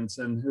diligence,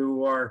 and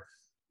who are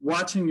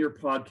watching your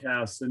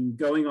podcasts and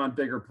going on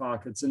Bigger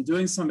Pockets and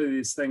doing some of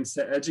these things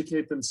to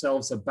educate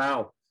themselves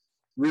about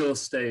real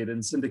estate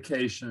and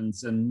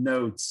syndications and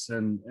notes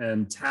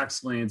and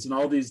tax liens and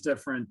all these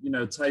different,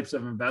 types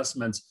of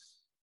investments,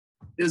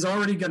 is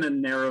already going to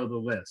narrow the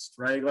list,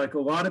 right? Like a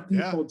lot of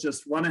people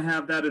just want to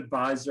have that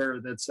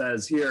advisor that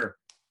says, here,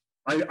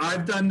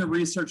 I've done the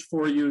research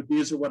for you.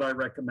 These are what I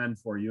recommend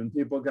for you. And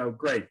people go,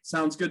 great,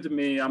 sounds good to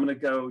me. I'm going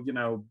to go,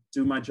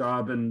 do my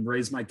job and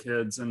raise my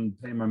kids and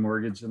pay my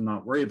mortgage and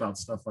not worry about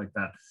stuff like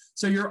that.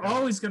 So you're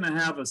always going to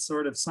have a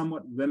sort of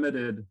somewhat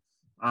limited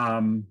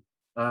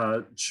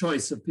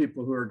choice of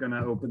people who are going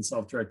to open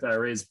self-directed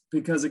IRAs,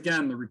 because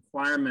again, the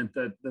requirement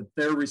that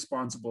they're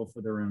responsible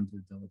for their own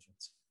due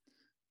diligence.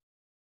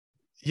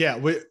 Yeah,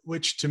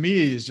 which to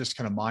me is just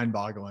kind of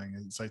mind-boggling.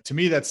 It's like, to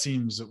me, that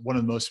seems one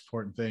of the most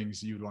important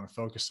things you would want to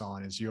focus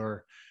on is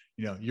your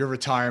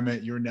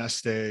retirement, your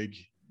nest egg,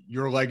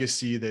 your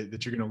legacy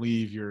that you're going to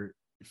leave your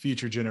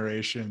future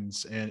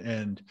generations,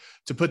 and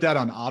to put that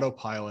on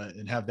autopilot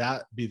and have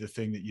that be the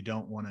thing that you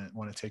don't want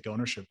to take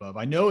ownership of.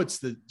 I know it's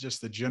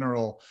just the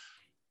general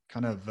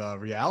kind of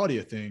reality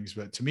of things,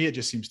 but to me, it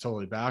just seems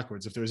totally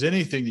backwards. If there's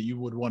anything that you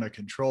would want to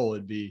control,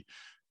 it'd be,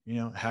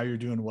 how you're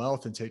doing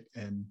wealth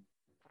and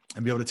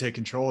be able to take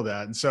control of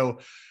that. And so,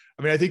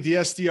 I mean, I think the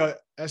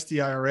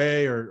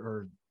SDIRA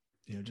or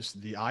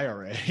just the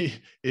IRA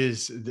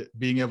is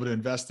being able to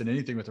invest in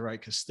anything with the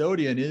right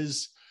custodian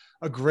is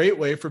a great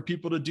way for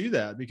people to do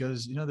that,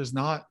 because,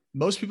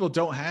 most people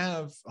don't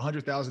have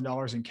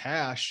 $100,000 in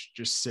cash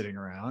just sitting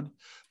around,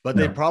 but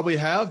they probably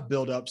have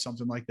built up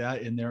something like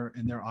that in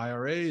their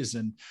IRAs.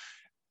 And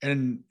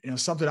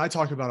something I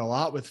talk about a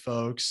lot with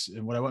folks,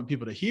 and what I want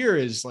people to hear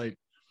is, like,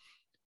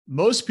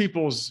 most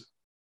people's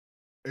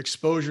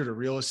exposure to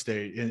real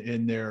estate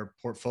in their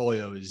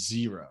portfolio is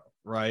zero,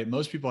 right?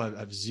 Most people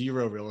have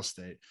zero real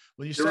estate.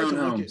 When you start to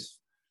look at,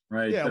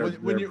 right? Yeah.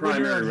 When you're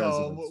at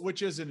home,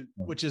 which is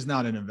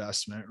not an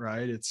investment,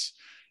 right?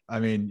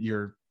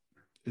 Their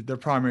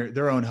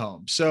own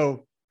home.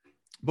 So,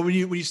 but when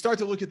you start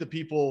to look at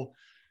the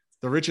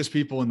richest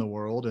people in the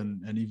world,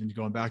 and even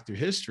going back through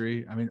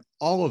history, I mean,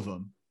 all of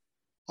them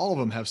all of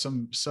them have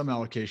some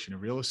allocation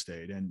of real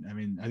estate. And I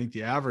mean, I think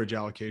the average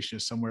allocation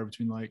is somewhere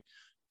between like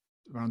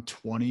around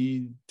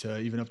 20 to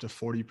even up to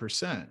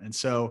 40%. And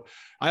so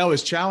I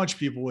always challenge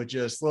people with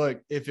just,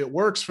 look, if it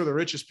works for the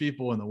richest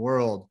people in the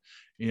world,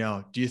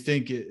 do you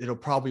think it'll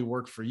probably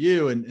work for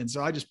you? And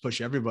so I just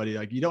push everybody,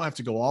 like, you don't have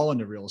to go all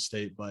into real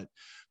estate, but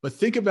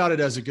think about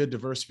it as a good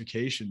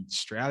diversification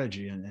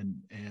strategy.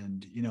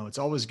 And it's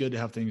always good to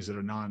have things that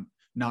are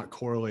not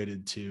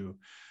correlated to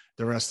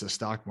the rest of the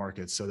stock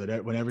market, so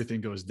that when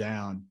everything goes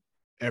down,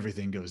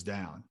 everything goes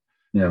down.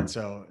 Yeah. And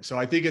so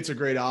I think it's a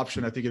great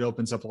option. I think it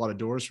opens up a lot of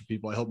doors for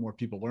people. I hope more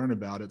people learn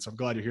about it. So I'm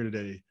glad you're here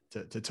today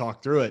to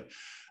talk through it.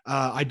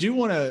 I do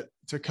want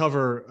to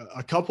cover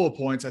a couple of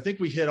points. I think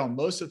we hit on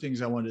most of the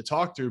things I wanted to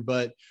talk through,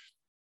 but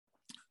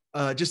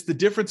just the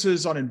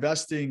differences on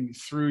investing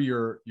through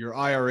your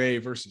IRA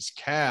versus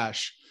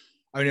cash.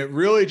 I mean, it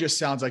really just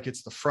sounds like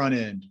it's the front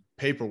end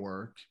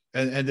paperwork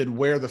and then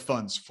where the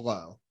funds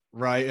flow,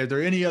 right? Are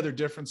there any other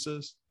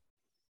differences?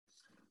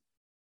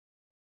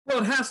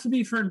 Well, it has to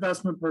be for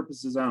investment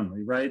purposes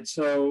only, right?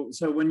 So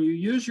when you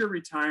use your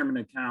retirement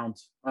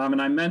account,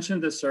 and I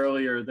mentioned this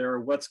earlier, there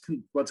are what's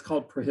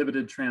called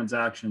prohibited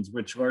transactions,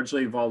 which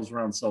largely evolves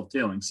around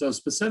self-dealing. So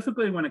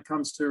specifically when it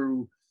comes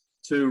to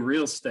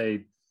real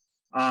estate,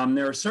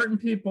 there are certain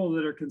people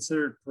that are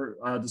considered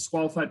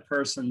disqualified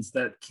persons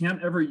that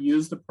can't ever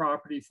use the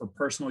property for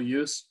personal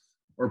use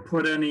or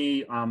put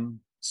any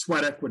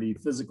sweat equity,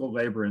 physical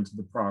labor into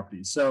the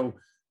property. So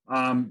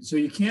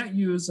you can't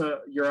use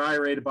your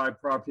IRA to buy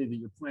property that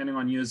you're planning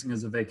on using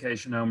as a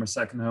vacation home or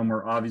second home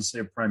or obviously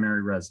a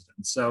primary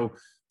residence.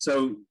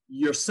 So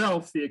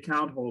yourself, the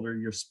account holder,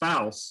 your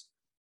spouse,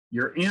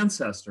 your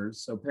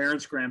ancestors, so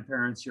parents,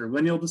 grandparents, your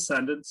lineal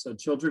descendants, so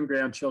children,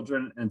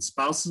 grandchildren, and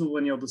spouses of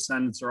lineal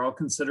descendants are all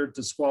considered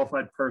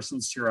disqualified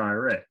persons to your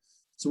IRA.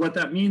 So what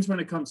that means when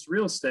it comes to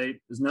real estate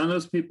is none of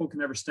those people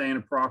can ever stay in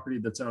a property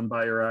that's owned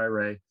by your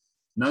IRA.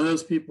 None of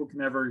those people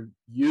can ever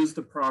use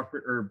the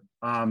property or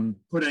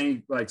put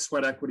any like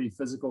sweat equity,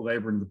 physical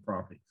labor into the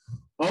property.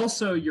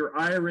 Also, your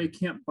IRA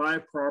can't buy a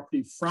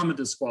property from a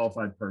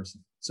disqualified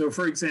person. So,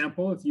 for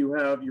example, if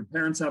your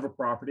parents have a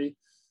property,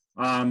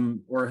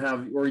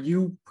 or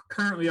you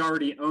currently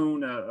already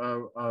own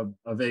a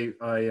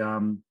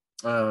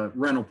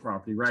rental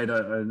property, right,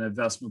 an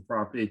investment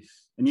property,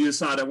 and you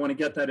decide I want to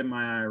get that in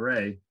my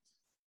IRA.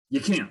 You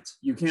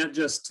can't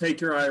just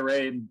take your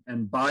IRA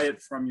and buy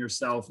it from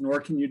yourself, nor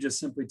can you just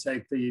simply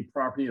take the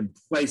property and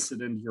place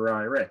it into your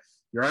IRA.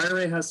 Your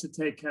IRA has to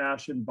take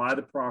cash and buy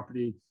the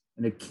property,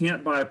 and it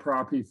can't buy a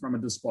property from a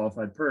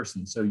disqualified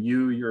person. So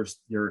your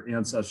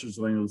ancestors,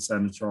 lineal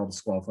descendants are all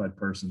disqualified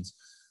persons.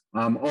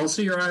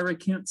 Also, your IRA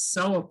can't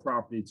sell a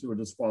property to a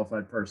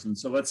disqualified person.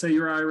 So let's say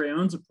your IRA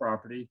owns a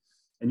property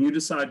and you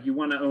decide you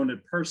want to own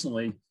it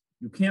personally.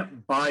 You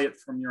can't buy it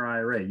from your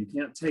IRA. You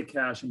can't take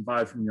cash and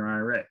buy it from your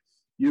IRA.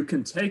 You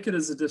can take it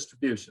as a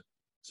distribution.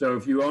 So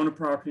if you own a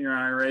property in your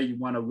IRA, you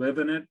want to live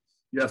in it,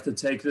 you have to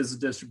take it as a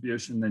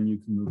distribution, then you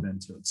can move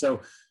into it.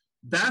 So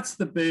that's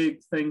the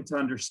big thing to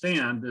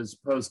understand as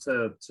opposed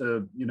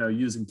to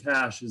using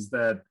cash, is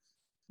that,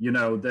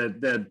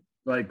 that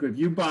like if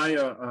you buy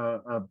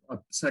a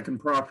second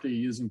property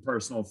using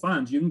personal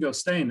funds, you can go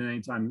stay in it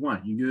anytime you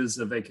want. You use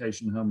a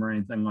vacation home or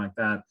anything like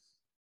that.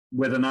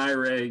 With an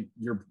IRA,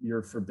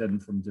 you're forbidden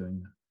from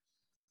doing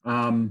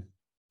that.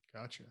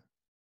 Gotcha.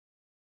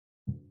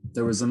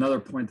 There was another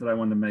point that I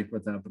wanted to make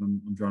with that, but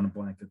I'm drawing a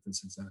blank at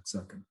this exact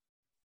second.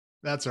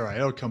 That's all right.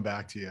 It'll come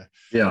back to you.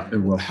 Yeah, it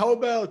will. How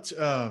about,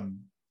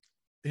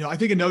 I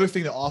think another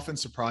thing that often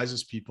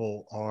surprises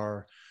people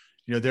are,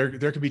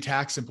 there can be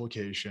tax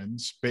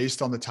implications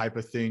based on the type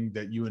of thing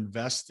that you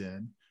invest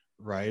in,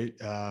 right?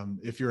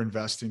 If you're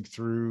investing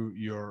through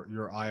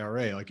your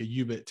IRA, like a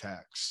UBIT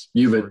tax,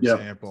 for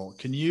example.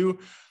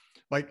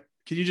 Yeah.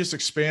 Can you just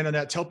expand on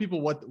that? Tell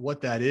people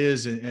what that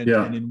is and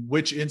in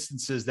which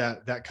instances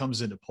that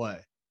comes into play.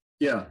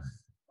 Yeah.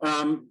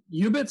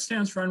 UBIT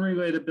stands for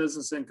unrelated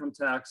business income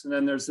tax. And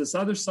then there's this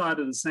other side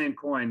of the same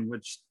coin,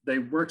 which they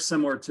work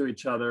similar to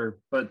each other,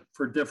 but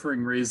for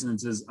differing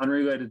reasons, is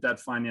unrelated debt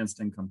financed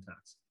income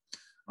tax.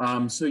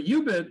 So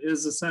UBIT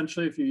is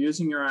essentially if you're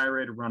using your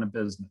IRA to run a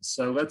business.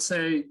 So let's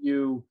say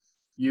you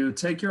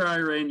take your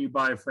IRA and you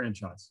buy a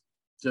franchise,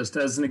 just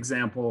as an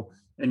example,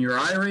 and your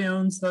IRA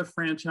owns the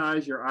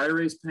franchise, your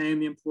IRA is paying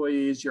the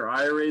employees, your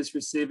IRA is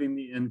receiving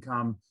the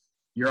income.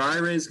 Your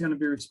IRA is going to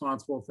be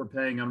responsible for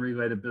paying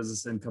unrelated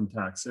business income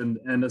tax.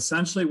 And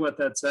essentially what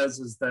that says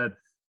is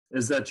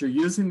that you're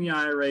using the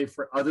IRA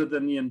for other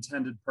than the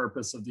intended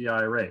purpose of the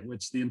IRA,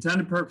 which the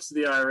intended purpose of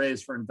the IRA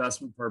is for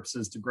investment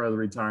purposes to grow the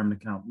retirement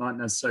account, not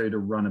necessarily to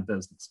run a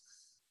business.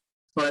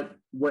 But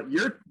what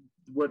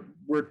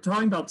we're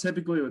talking about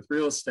typically with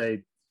real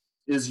estate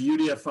is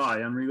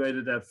UDFI,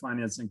 unrelated debt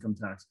finance income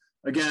tax.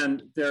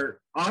 Again, they're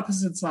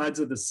opposite sides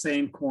of the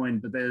same coin,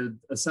 but they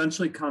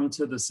essentially come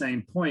to the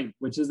same point,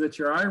 which is that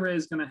your IRA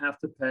is going to have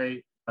to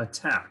pay a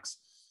tax,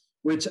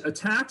 which a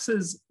tax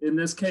is, in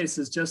this case,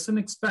 is just an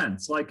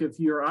expense. Like if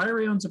your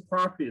IRA owns a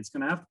property, it's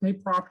going to have to pay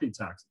property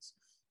taxes.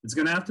 It's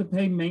going to have to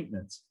pay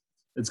maintenance.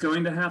 It's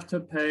going to have to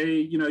pay,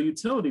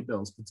 utility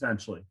bills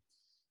potentially.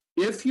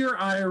 If your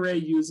IRA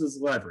uses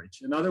leverage,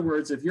 in other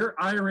words, if your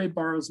IRA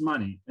borrows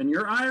money, and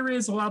your IRA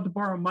is allowed to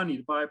borrow money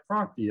to buy a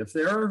property, if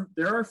there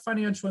are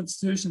financial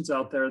institutions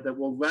out there that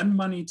will lend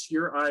money to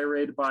your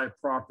IRA to buy a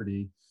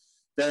property,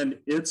 then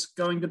it's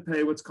going to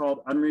pay what's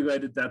called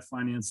unrelated debt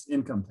financed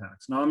income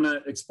tax. Now, I'm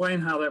going to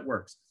explain how that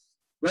works.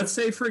 Let's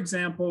say, for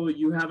example,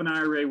 you have an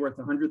IRA worth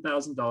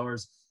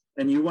 $100,000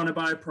 and you want to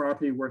buy a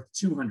property worth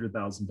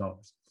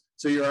 $200,000.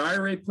 So your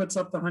IRA puts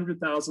up the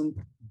 $100,000,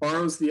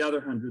 borrows the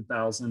other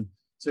 $100,000.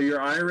 So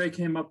your IRA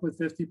came up with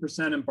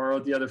 50% and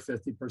borrowed the other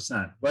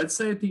 50%. Let's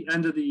say at the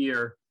end of the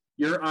year,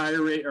 your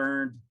IRA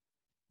earned,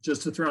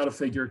 just to throw out a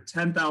figure,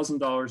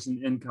 $10,000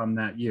 in income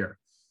that year.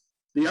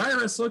 The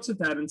IRS looks at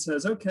that and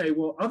says, okay,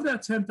 well, of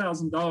that $10,000,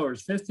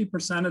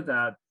 50% of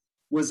that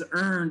was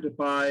earned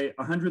by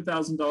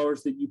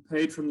 $100,000 that you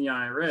paid from the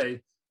IRA,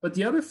 but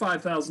the other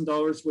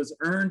 $5,000 was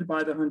earned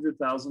by the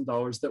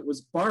 $100,000 that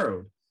was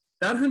borrowed.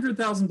 That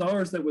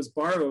 $100,000 that was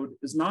borrowed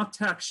is not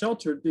tax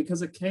sheltered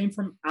because it came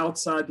from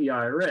outside the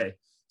IRA.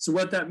 So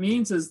what that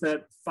means is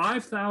that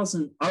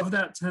 $5,000 of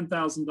that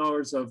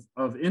 $10,000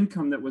 of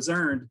income that was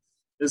earned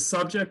is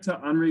subject to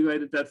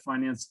unrelated debt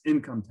finance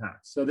income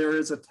tax. So there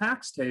is a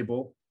tax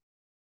table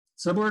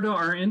similar to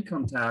our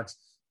income tax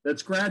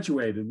that's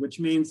graduated, which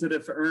means that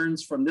if it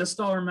earns from this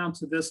dollar amount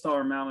to this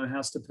dollar amount, it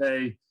has to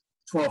pay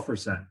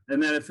 12%.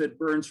 And then if it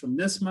burns from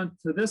this month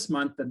to this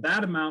month, then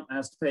that amount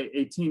has to pay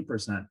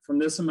 18% from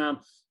this amount.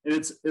 And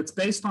it's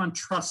based on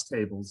trust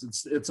tables.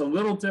 It's a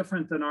little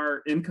different than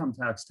our income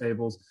tax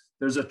tables.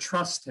 There's a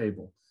trust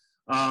table.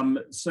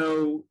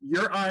 So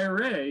your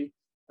IRA,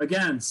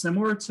 again,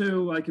 similar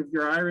to like if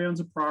your IRA owns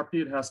a property,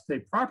 it has to pay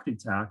property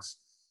tax.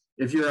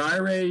 If your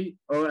IRA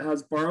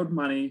has borrowed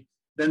money,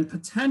 then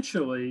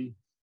potentially,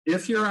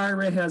 if your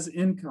IRA has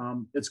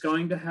income, it's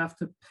going to have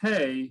to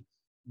pay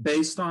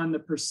based on the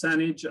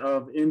percentage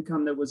of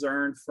income that was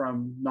earned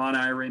from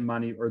non-IRA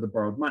money or the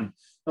borrowed money.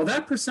 Now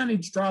that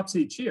percentage drops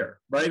each year,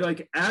 right?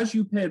 Like as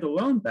you pay the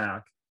loan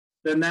back,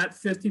 then that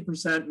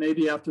 50%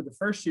 maybe after the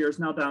first year is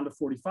now down to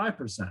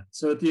 45%.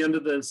 So at the end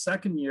of the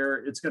second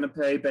year, it's going to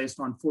pay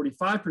based on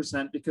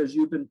 45% because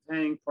you've been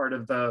paying part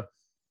of the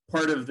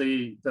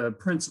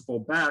principal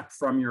back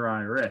from your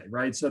IRA,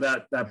 right? So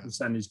that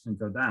percentage can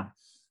go down.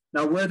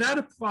 Now where that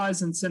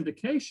applies in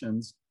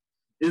syndications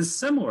is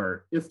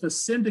similar if the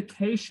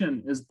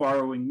syndication is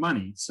borrowing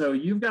money. So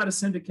you've got a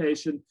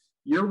syndication,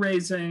 you're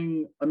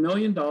raising $1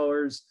 million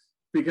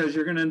because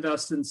you're going to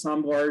invest in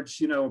some large,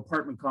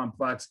 apartment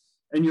complex,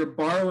 and you're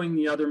borrowing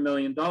the other $1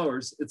 million.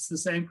 It's the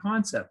same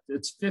concept.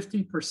 It's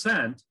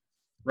 50%,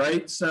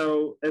 right?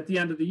 So at the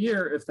end of the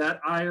year, if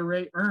that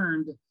IRA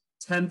earned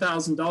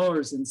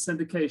 $10,000 in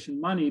syndication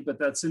money, but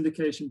that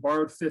syndication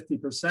borrowed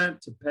 50%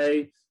 to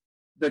pay,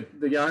 the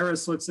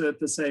IRS looks at it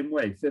the same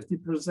way.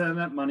 50% of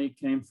that money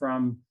came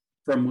from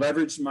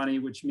leveraged money,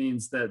 which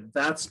means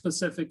that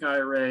specific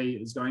IRA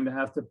is going to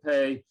have to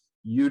pay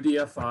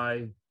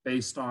UDFI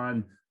based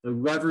on the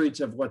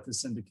leverage of what the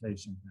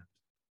syndication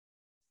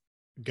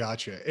had.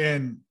 Gotcha.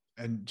 And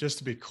just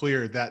to be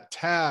clear, that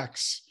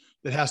tax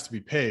that has to be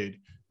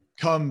paid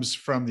comes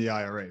from the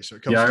IRA. So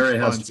it comes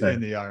from funds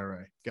in the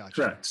IRA. Gotcha.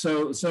 Correct.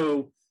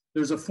 So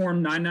there's a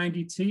Form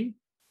 990T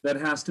that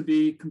has to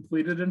be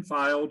completed and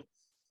filed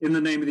in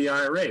the name of the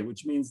IRA,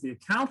 which means the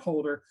account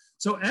holder.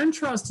 So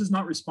Entrust is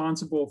not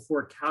responsible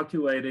for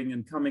calculating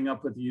and coming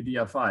up with the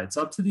UDFI. It's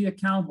up to the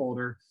account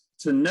holder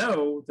to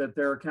know that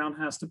their account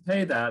has to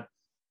pay that,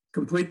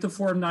 complete the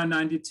Form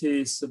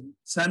 990T,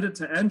 send it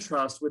to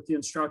Entrust with the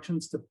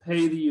instructions to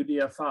pay the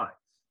UDFI.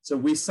 So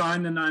we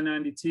sign the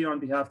 990T on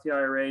behalf of the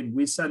IRA, and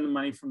we send the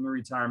money from the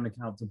retirement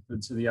account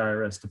to the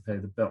IRS to pay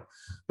the bill.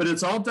 But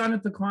it's all done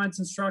at the client's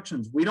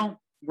instructions. We're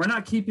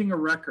not keeping a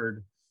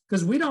record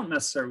because we don't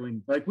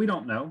necessarily, we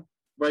don't know.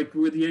 Like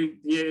with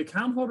the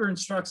account holder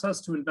instructs us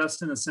to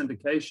invest in a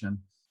syndication.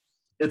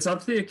 It's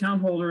up to the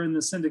account holder in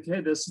the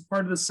syndicate. This is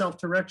part of the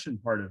self-direction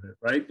part of it,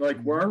 right? Like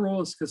our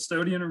role is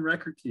custodian and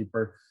record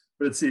keeper,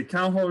 but it's the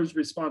account holder's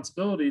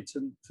responsibility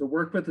to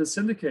work with the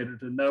syndicator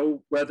to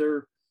know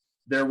whether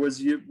there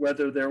was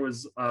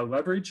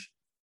leverage,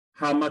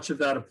 how much of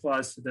that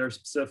applies to their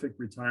specific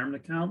retirement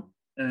account,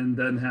 and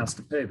then has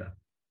to pay that.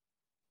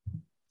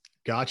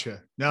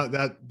 Gotcha. Now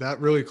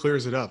that really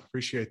clears it up.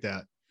 Appreciate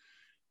that.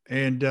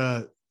 And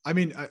I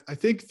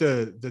think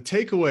the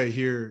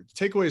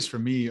takeaways for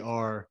me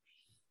are,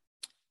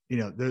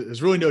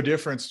 there's really no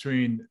difference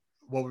between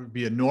what would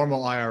be a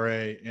normal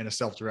IRA and a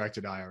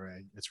self-directed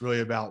IRA. It's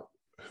really about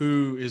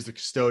who is the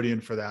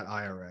custodian for that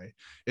IRA.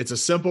 It's a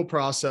simple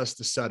process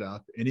to set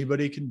up.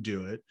 Anybody can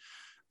do it.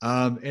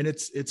 And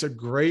it's a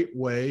great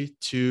way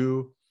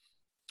to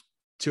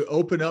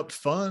open up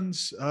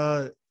funds,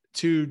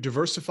 to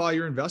diversify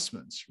your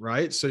investments,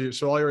 right? So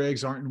all your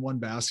eggs aren't in one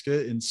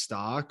basket in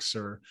stocks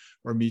or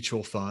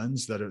mutual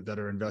funds that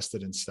are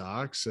invested in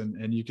stocks,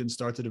 and you can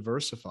start to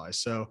diversify.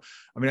 So,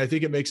 I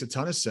think it makes a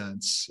ton of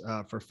sense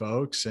for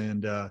folks,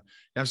 and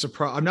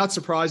I'm not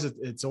surprised that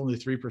it's only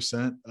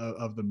 3%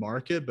 of the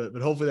market, but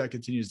hopefully that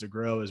continues to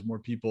grow as more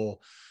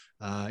people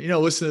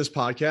listen to this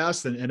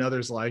podcast and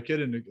others like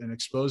it and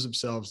expose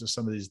themselves to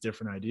some of these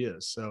different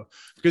ideas. So,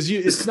 because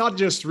it's not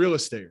just real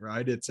estate,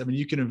 right?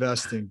 You can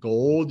invest in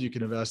gold, you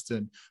can invest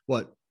in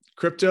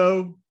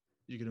crypto,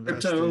 you can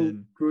invest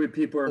in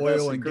people are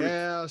oil and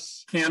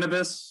gas,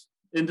 cannabis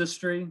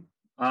industry.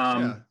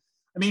 Yeah.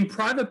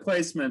 Private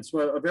placements,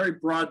 well, a very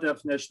broad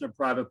definition of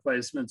private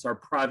placements are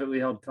privately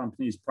held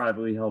companies,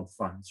 privately held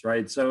funds,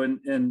 right? So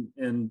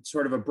in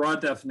sort of a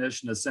broad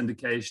definition, a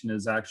syndication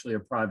is actually a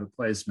private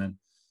placement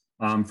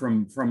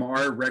from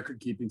our record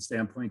keeping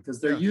standpoint,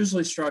 because they're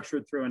usually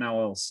structured through an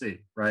LLC,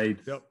 right?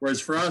 Yep. Whereas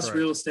for us, right.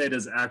 Real estate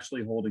is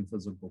actually holding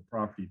physical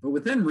property. But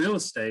within real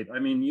estate,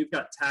 you've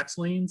got tax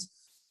liens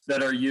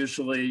that are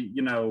usually,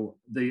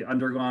 the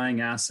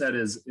underlying asset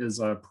is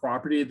a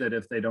property that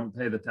if they don't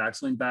pay the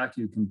tax lien back,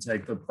 you can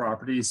take the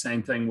property.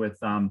 Same thing with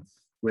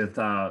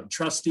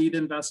trust deed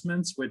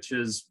investments, which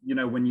is,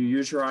 when you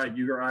use your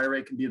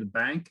IRA can be the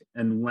bank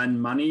and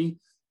lend money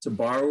to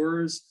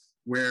borrowers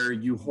where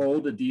you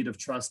hold a deed of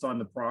trust on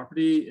the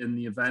property in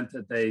the event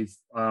that they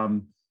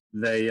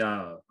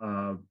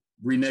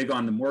renege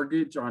on the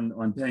mortgage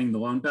on paying the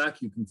loan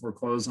back. You can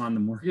foreclose on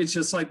the mortgage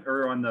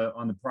or on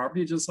the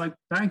property, just like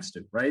banks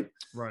do, right?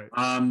 Right.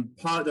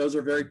 Those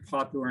are very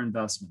popular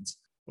investments.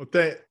 Well,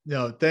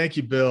 thank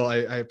you, Bill. I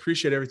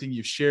appreciate everything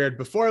you've shared.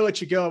 Before I let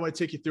you go, I want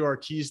to take you through our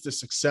keys to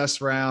success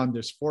round.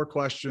 There's 4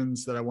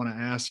 questions that I want to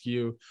ask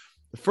you.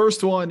 The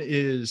first one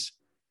is,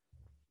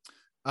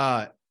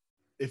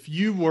 if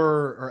you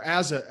were, or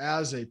as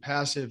a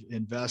passive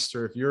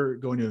investor, if you're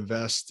going to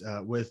invest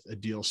with a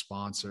deal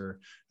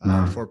sponsor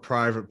for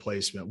private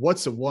placement,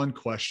 what's the one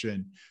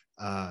question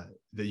that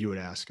you would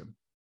ask them?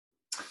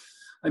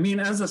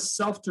 As a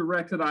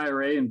self-directed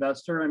IRA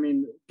investor,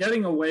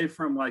 getting away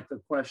from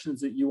the questions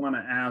that you want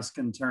to ask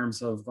in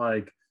terms of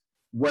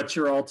what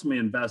you're ultimately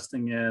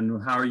investing in,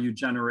 how are you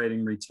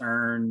generating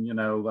return,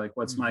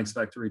 what's my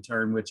expected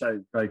return, which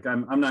I'm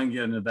not gonna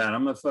get into that.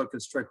 I'm gonna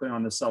focus strictly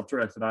on the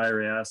self-directed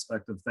IRA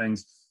aspect of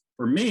things.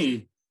 For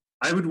me,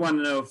 I would want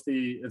to know if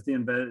the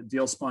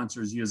deal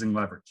sponsor is using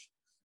leverage,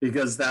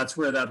 because that's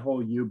where that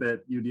whole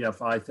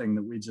UDFI thing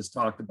that we just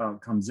talked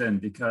about comes in.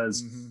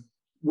 Because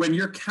when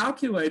you're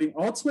calculating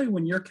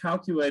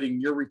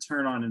your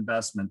return on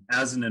investment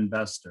as an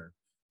investor,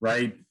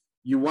 right?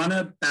 You want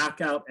to back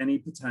out any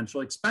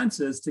potential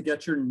expenses to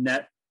get your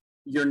net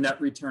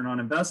return on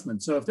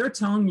investment. So if they're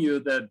telling you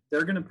that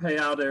they're going to pay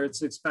out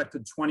its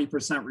expected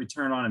 20%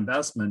 return on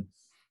investment,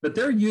 but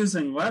they're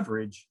using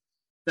leverage,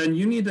 then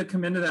you need to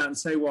come into that and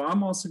say, well,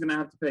 I'm also going to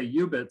have to pay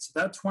UBIT. So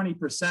that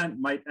 20%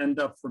 might end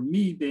up for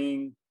me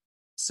being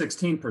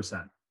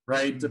 16%,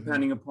 right?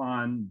 Depending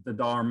upon the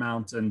dollar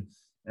amount and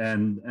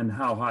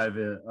how high of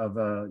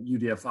a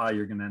UDFI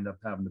you're going to end up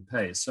having to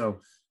pay.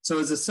 So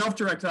as a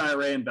self-directed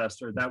IRA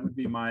investor, that would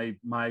be my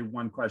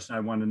one question I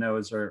want to know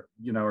is, are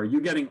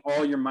you getting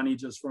all your money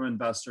just from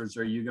investors?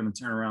 Or are you going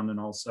to turn around and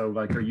also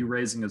are you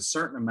raising a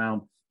certain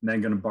amount and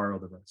then going to borrow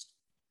the rest?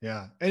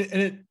 Yeah. And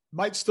it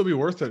might still be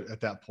worth it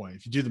at that point.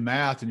 If you do the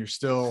math and you're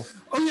still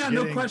getting,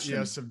 no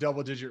question. Some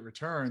double-digit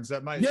returns,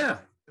 it might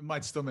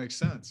still make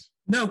sense.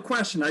 No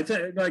question. I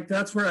think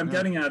that's where I'm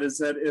getting at, is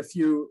that if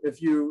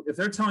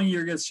they're telling you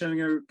you're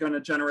going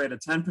to generate a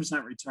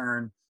 10%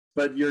 return,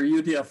 but your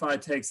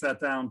UDFI takes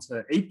that down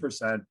to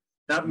 8%,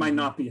 that might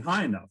not be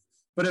high enough.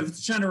 But if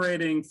it's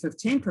generating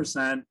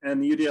 15%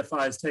 and the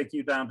UDFI is taking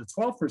you down to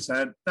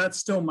 12%, that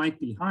still might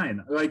be high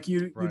enough.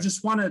 You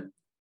just want to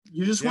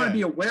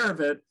be aware of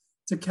it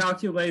to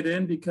calculate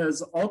in,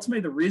 because ultimately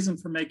the reason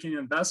for making an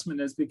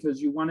investment is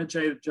because you want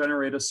to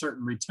generate a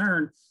certain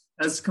return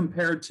as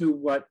compared to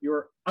what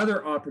your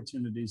other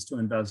opportunities to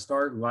invest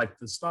are, like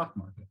the stock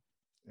market.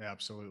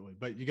 Absolutely.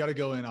 But you got to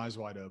go in eyes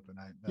wide open.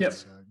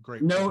 That's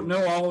great.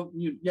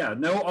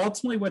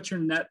 Ultimately what your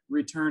net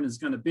return is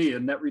going to be.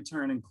 And net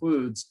return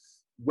includes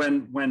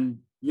when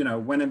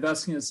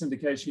investing in a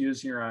syndication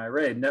using your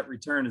IRA, net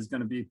return is going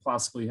to be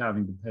possibly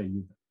having to pay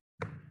you.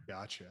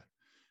 Gotcha.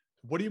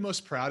 What are you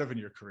most proud of in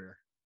your career?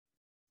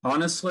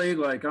 Honestly,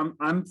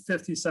 I'm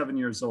 57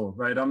 years old,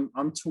 right?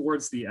 I'm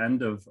towards the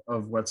end of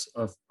what's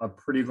a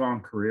pretty long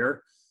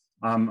career.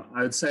 I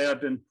would say I've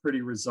been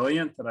pretty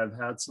resilient, that I've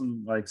had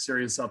some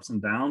serious ups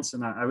and downs.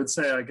 And I would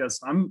say, I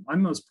guess I'm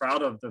most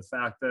proud of the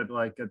fact that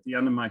at the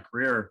end of my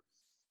career,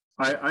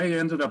 I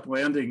ended up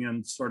landing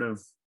in sort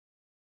of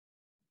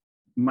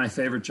my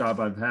favorite job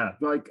I've had.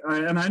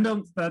 And I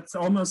know that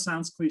almost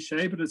sounds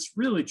cliche, but it's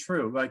really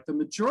true. The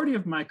majority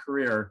of my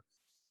career,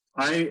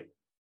 I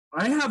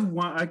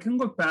can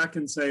look back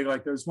and say,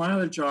 there's one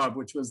other job,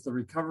 which was the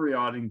recovery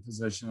auditing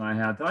position I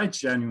had, that I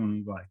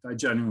genuinely liked. I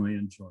genuinely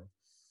enjoyed.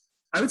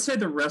 I would say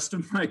the rest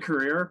of my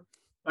career,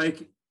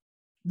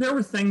 there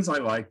were things I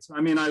liked. I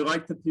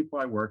liked the people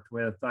I worked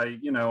with. I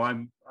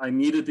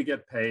needed to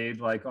get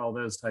paid, all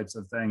those types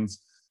of things.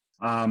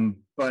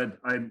 But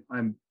I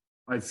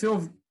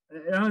feel,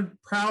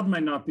 proud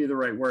might not be the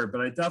right word,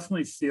 but I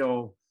definitely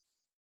feel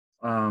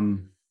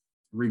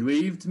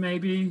relieved,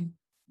 maybe,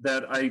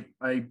 that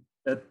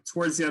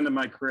towards the end of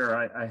my career,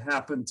 I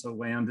happened to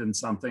land in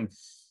something,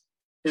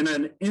 in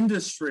an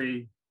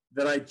industry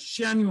that I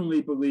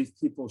genuinely believe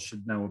people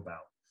should know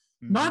about.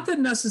 Mm-hmm. Not that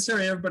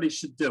necessarily everybody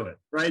should do it,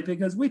 right?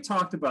 Because we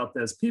talked about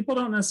this. People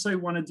don't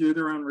necessarily want to do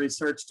their own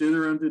research, do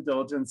their own due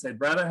diligence. They'd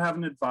rather have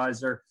an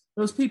advisor.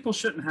 Those people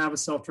shouldn't have a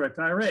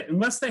self-directed IRA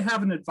unless they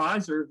have an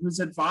advisor who's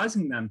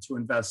advising them to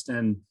invest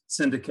in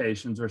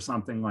syndications or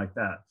something like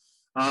that.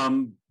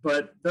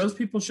 But those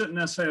people shouldn't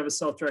necessarily have a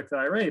self-directed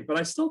IRA. But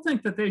I still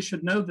think that they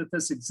should know that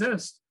this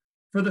exists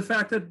for the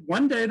fact that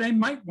one day they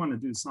might want to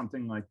do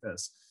something like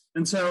this.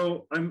 And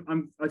so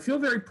I feel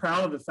very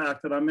proud of the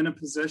fact that I'm in a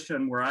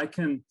position where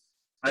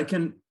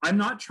I'm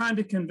not trying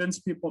to convince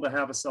people to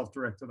have a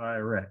self-directed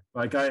IRA.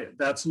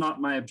 That's not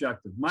my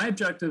objective. My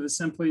objective is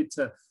simply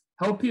to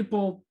help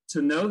people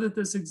to know that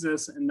this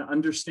exists and to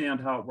understand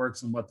how it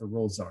works and what the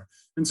rules are.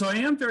 And so I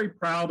am very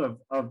proud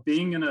of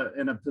being in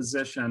a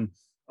position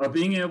of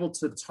being able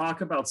to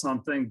talk about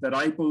something that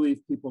I believe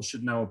people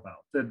should know about,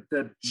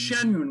 that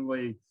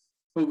genuinely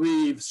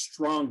believe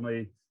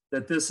strongly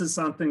that this is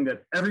something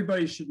that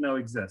everybody should know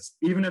exists,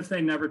 even if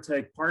they never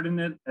take part in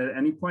it at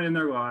any point in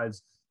their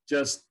lives.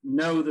 Just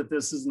know that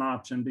this is an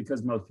option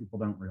because most people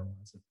don't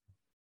realize it.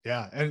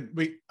 Yeah. And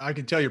I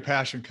can tell your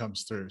passion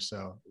comes through.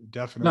 So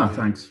definitely, no,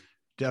 thanks.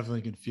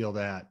 Definitely can feel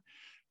that.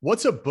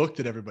 What's a book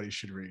that everybody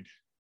should read?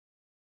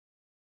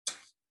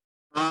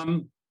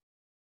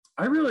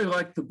 I really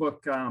like the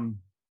book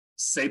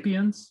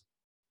Sapiens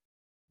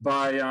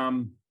by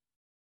I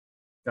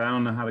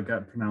don't know how to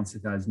pronounce the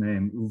guy's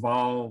name,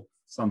 Yuval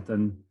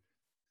something.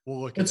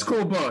 It's a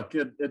cool book.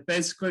 It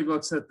basically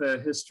looks at the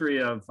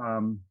history of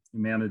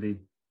humanity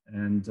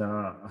and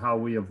how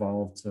we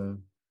evolved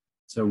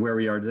to where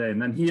we are today.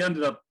 And then he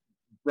ended up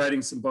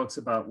writing some books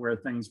about where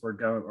things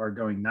are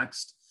going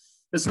next.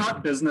 It's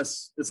not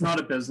business. It's not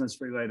a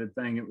business related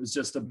thing. It was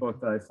just a book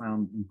that I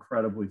found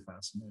incredibly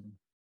fascinating.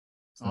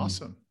 So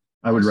awesome.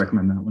 I would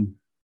recommend that one.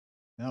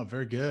 No,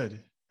 very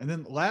good. And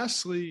then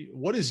lastly,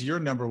 what is your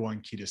number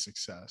one key to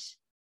success?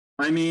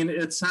 I mean,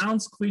 it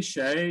sounds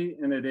cliche,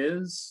 and it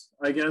is,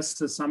 I guess,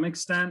 to some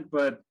extent.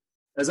 But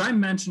as I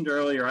mentioned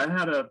earlier, I've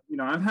had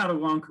a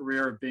long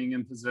career of being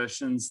in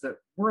positions that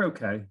were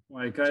okay.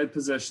 Like I had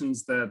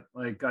positions that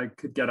like I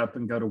could get up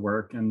and go to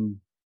work, and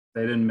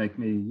they didn't make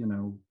me,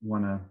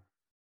 want to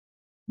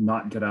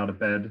not get out of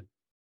bed.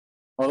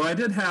 Although I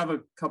did have a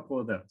couple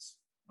of those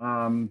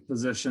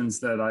positions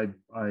that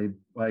I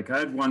like. I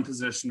had one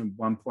position at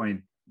one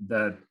point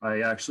that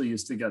I actually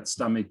used to get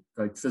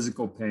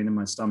physical pain in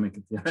my stomach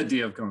at the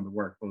idea of going to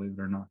work, believe it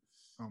or not.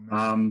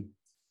 Oh,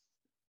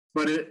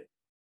 but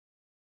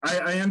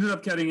I ended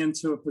up getting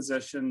into a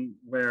position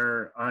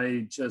where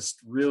I just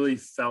really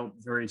felt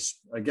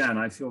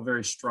I feel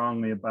very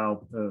strongly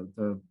about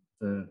the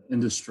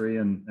industry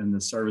and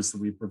the service that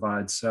we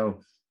provide.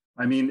 So,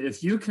 I mean,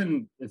 if you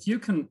can,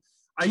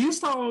 I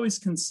used to always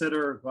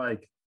consider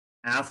like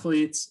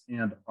athletes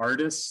and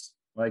artists,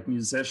 like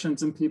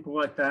musicians and people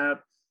like that.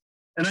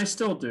 And I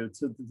still do,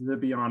 to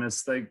be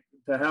honest, to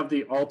have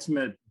the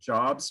ultimate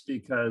jobs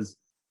because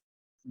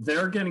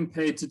they're getting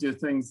paid to do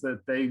things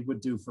that they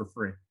would do for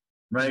free,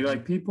 right? Mm-hmm.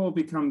 Like people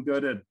become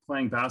good at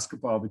playing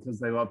basketball because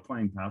they love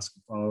playing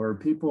basketball, or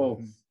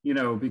people,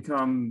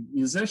 become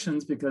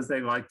musicians because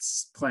they liked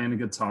playing a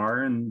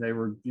guitar and they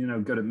were,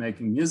 good at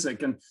making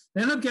music, and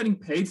they end up getting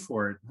paid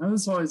for it. I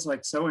was always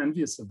like so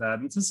envious of that.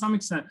 And to some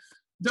extent,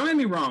 don't get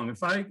me wrong,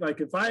 if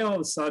I all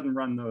of a sudden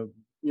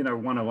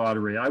won a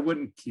lottery, I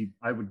would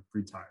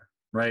retire,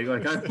 right?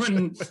 Like I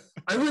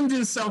wouldn't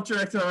do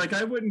self-directed. Like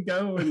I wouldn't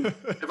go, and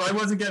if I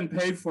wasn't getting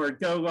paid for it,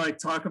 go like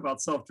talk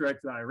about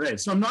self-directed IRA.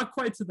 So I'm not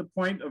quite to the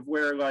point of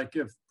where like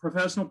if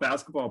professional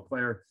basketball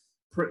player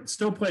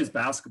still plays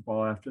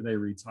basketball after they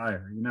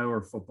retire,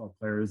 or football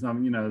players,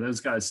 those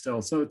guys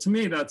still. So to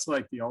me, that's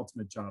like the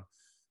ultimate job.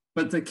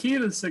 But the key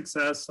to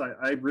success,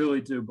 I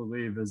really do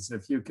believe, is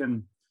if you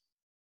can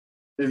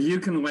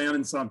land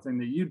in something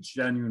that you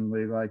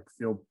genuinely like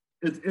feel.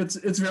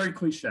 It's very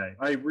cliche.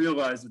 I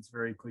realize it's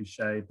very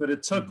cliche, but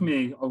it took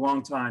me a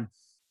long time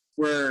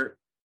where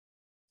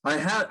I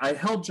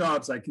held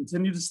jobs. I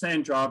continued to stay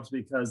in jobs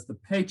because the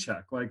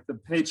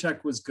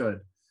paycheck was good.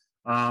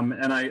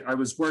 And I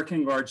was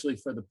working largely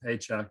for the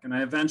paycheck. And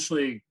I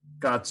eventually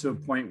got to a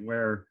point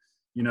where,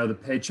 the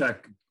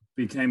paycheck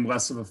became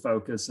less of a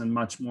focus and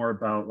much more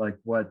about like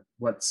what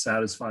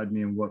satisfied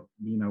me and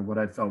what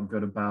I felt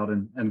good about,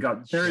 and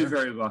got very,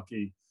 very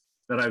lucky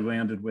that I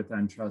landed with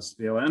Entrust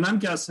Vila. And I'm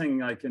guessing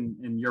like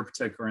in your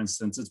particular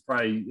instance,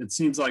 it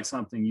seems like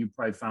something you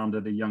probably found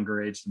at a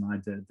younger age than I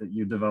did, that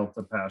you developed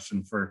a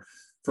passion for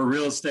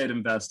real estate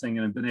investing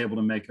and have been able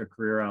to make a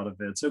career out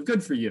of it. So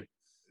good for you.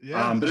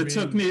 Yeah, but it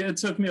took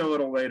me a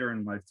little later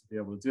in life to be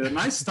able to do it. And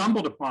I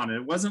stumbled upon it.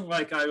 It wasn't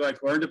like I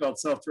learned about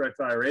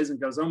self-directed IRAs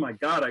and goes, oh my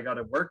God, I got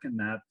to work in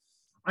that.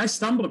 I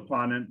stumbled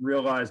upon it and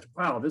realized,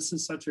 wow, this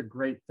is such a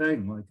great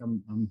thing. Like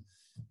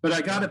but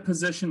I got a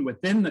position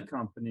within the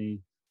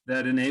company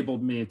that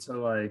enabled me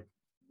to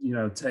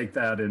take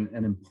that and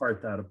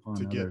impart that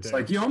upon others.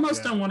 Like you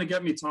almost don't want to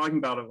get me talking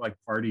about it like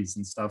parties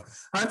and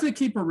stuff. I have to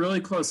keep a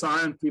really close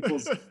eye on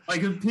people's,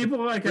 like if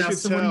people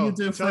ask them, what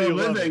do you do for a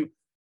living?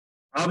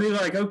 I'll be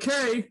like,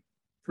 okay,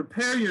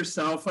 prepare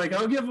yourself. Like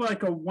I'll give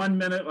like a 1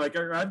 minute, like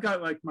I've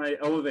got like my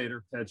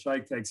elevator pitch.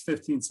 Like takes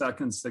 15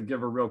 seconds to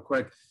give a real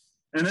quick.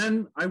 And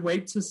then I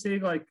wait to see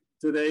like,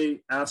 do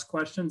they ask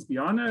questions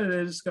beyond that? Or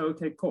they just go,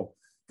 okay, cool.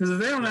 Because if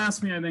they don't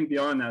ask me anything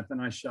beyond that, then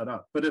I shut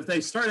up. But if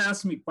they start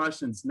asking me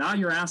questions, now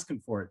you're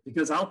asking for it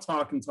because I'll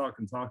talk and talk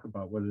and talk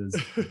about what it is.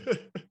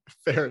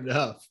 Fair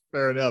enough.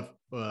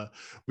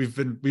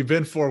 We've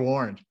been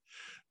forewarned.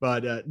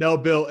 But no,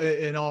 Bill,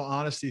 in all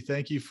honesty,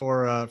 thank you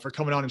for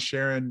coming on and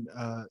sharing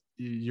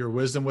your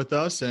wisdom with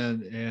us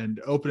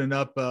and opening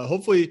up,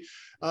 hopefully,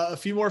 a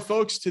few more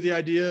folks to the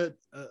idea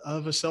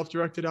of a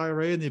self-directed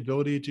IRA and the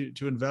ability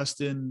to invest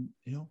in,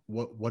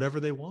 whatever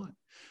they want.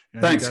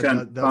 And thanks,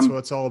 Ken. That's what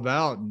it's all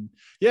about. And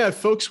yeah, if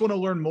folks want to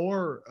learn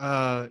more,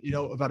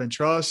 about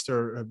Entrust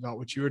or about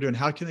what you were doing,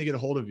 how can they get a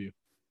hold of you?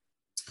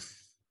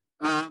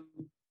 Go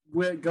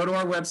to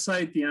our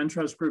website,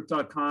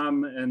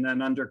 theentrustgroup.com, and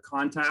then under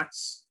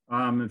contacts,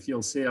 if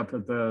you'll see up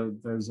at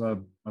there's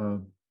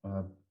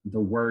the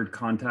word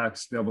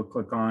contacts to be able to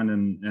click on,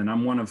 and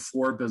I'm one of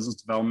 4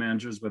 business development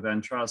managers with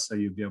Entrust, so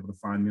you'll be able to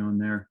find me on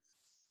there.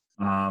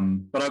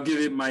 But I'll give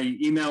you my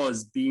email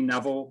is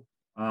bneville,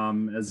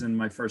 as in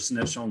my first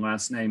initial and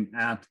last name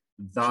at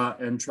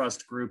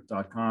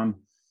theentrustgroup.com,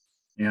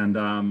 and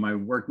my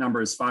work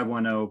number is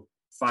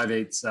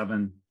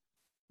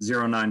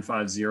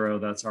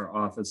 510-587-0950. That's our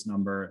office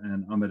number,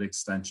 and I'm at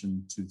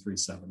extension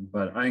 237.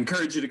 But I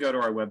encourage you to go to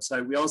our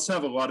website. We also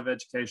have a lot of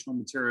educational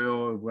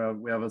material.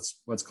 We have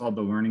what's called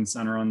the Learning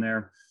Center on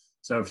there.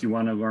 So if you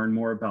want to learn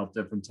more about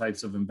different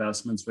types of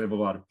investments, we have a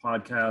lot of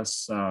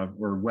podcasts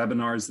or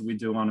webinars that we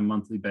do on a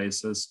monthly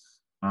basis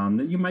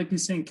that you might be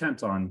seeing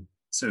Kent on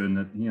soon,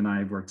 that he and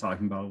I were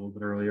talking about a little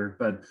bit earlier.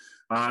 But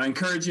I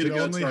encourage you to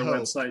go to our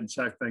website and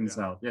check things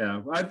out.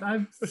 Yeah,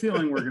 I'm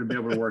feeling we're going to be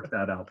able to work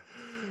that out.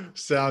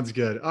 Sounds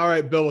good. All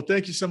right, Bill. Well,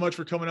 thank you so much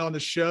for coming on the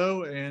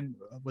show. And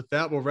with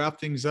that, we'll wrap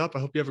things up. I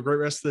hope you have a great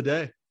rest of the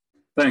day.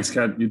 Thanks,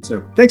 Ken. You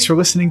too. Thanks for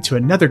listening to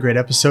another great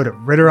episode of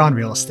Ritter on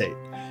Real Estate.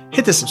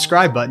 Hit the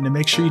subscribe button to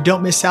make sure you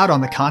don't miss out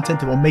on the content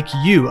that will make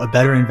you a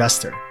better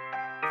investor.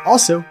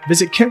 Also,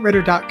 visit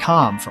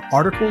kentritter.com for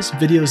articles,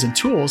 videos, and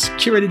tools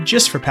curated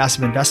just for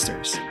passive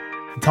investors.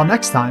 Until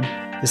next time,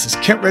 this is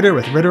Kent Ritter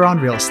with Ritter on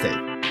Real Estate.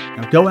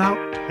 Now go out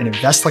and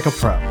invest like a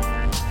pro.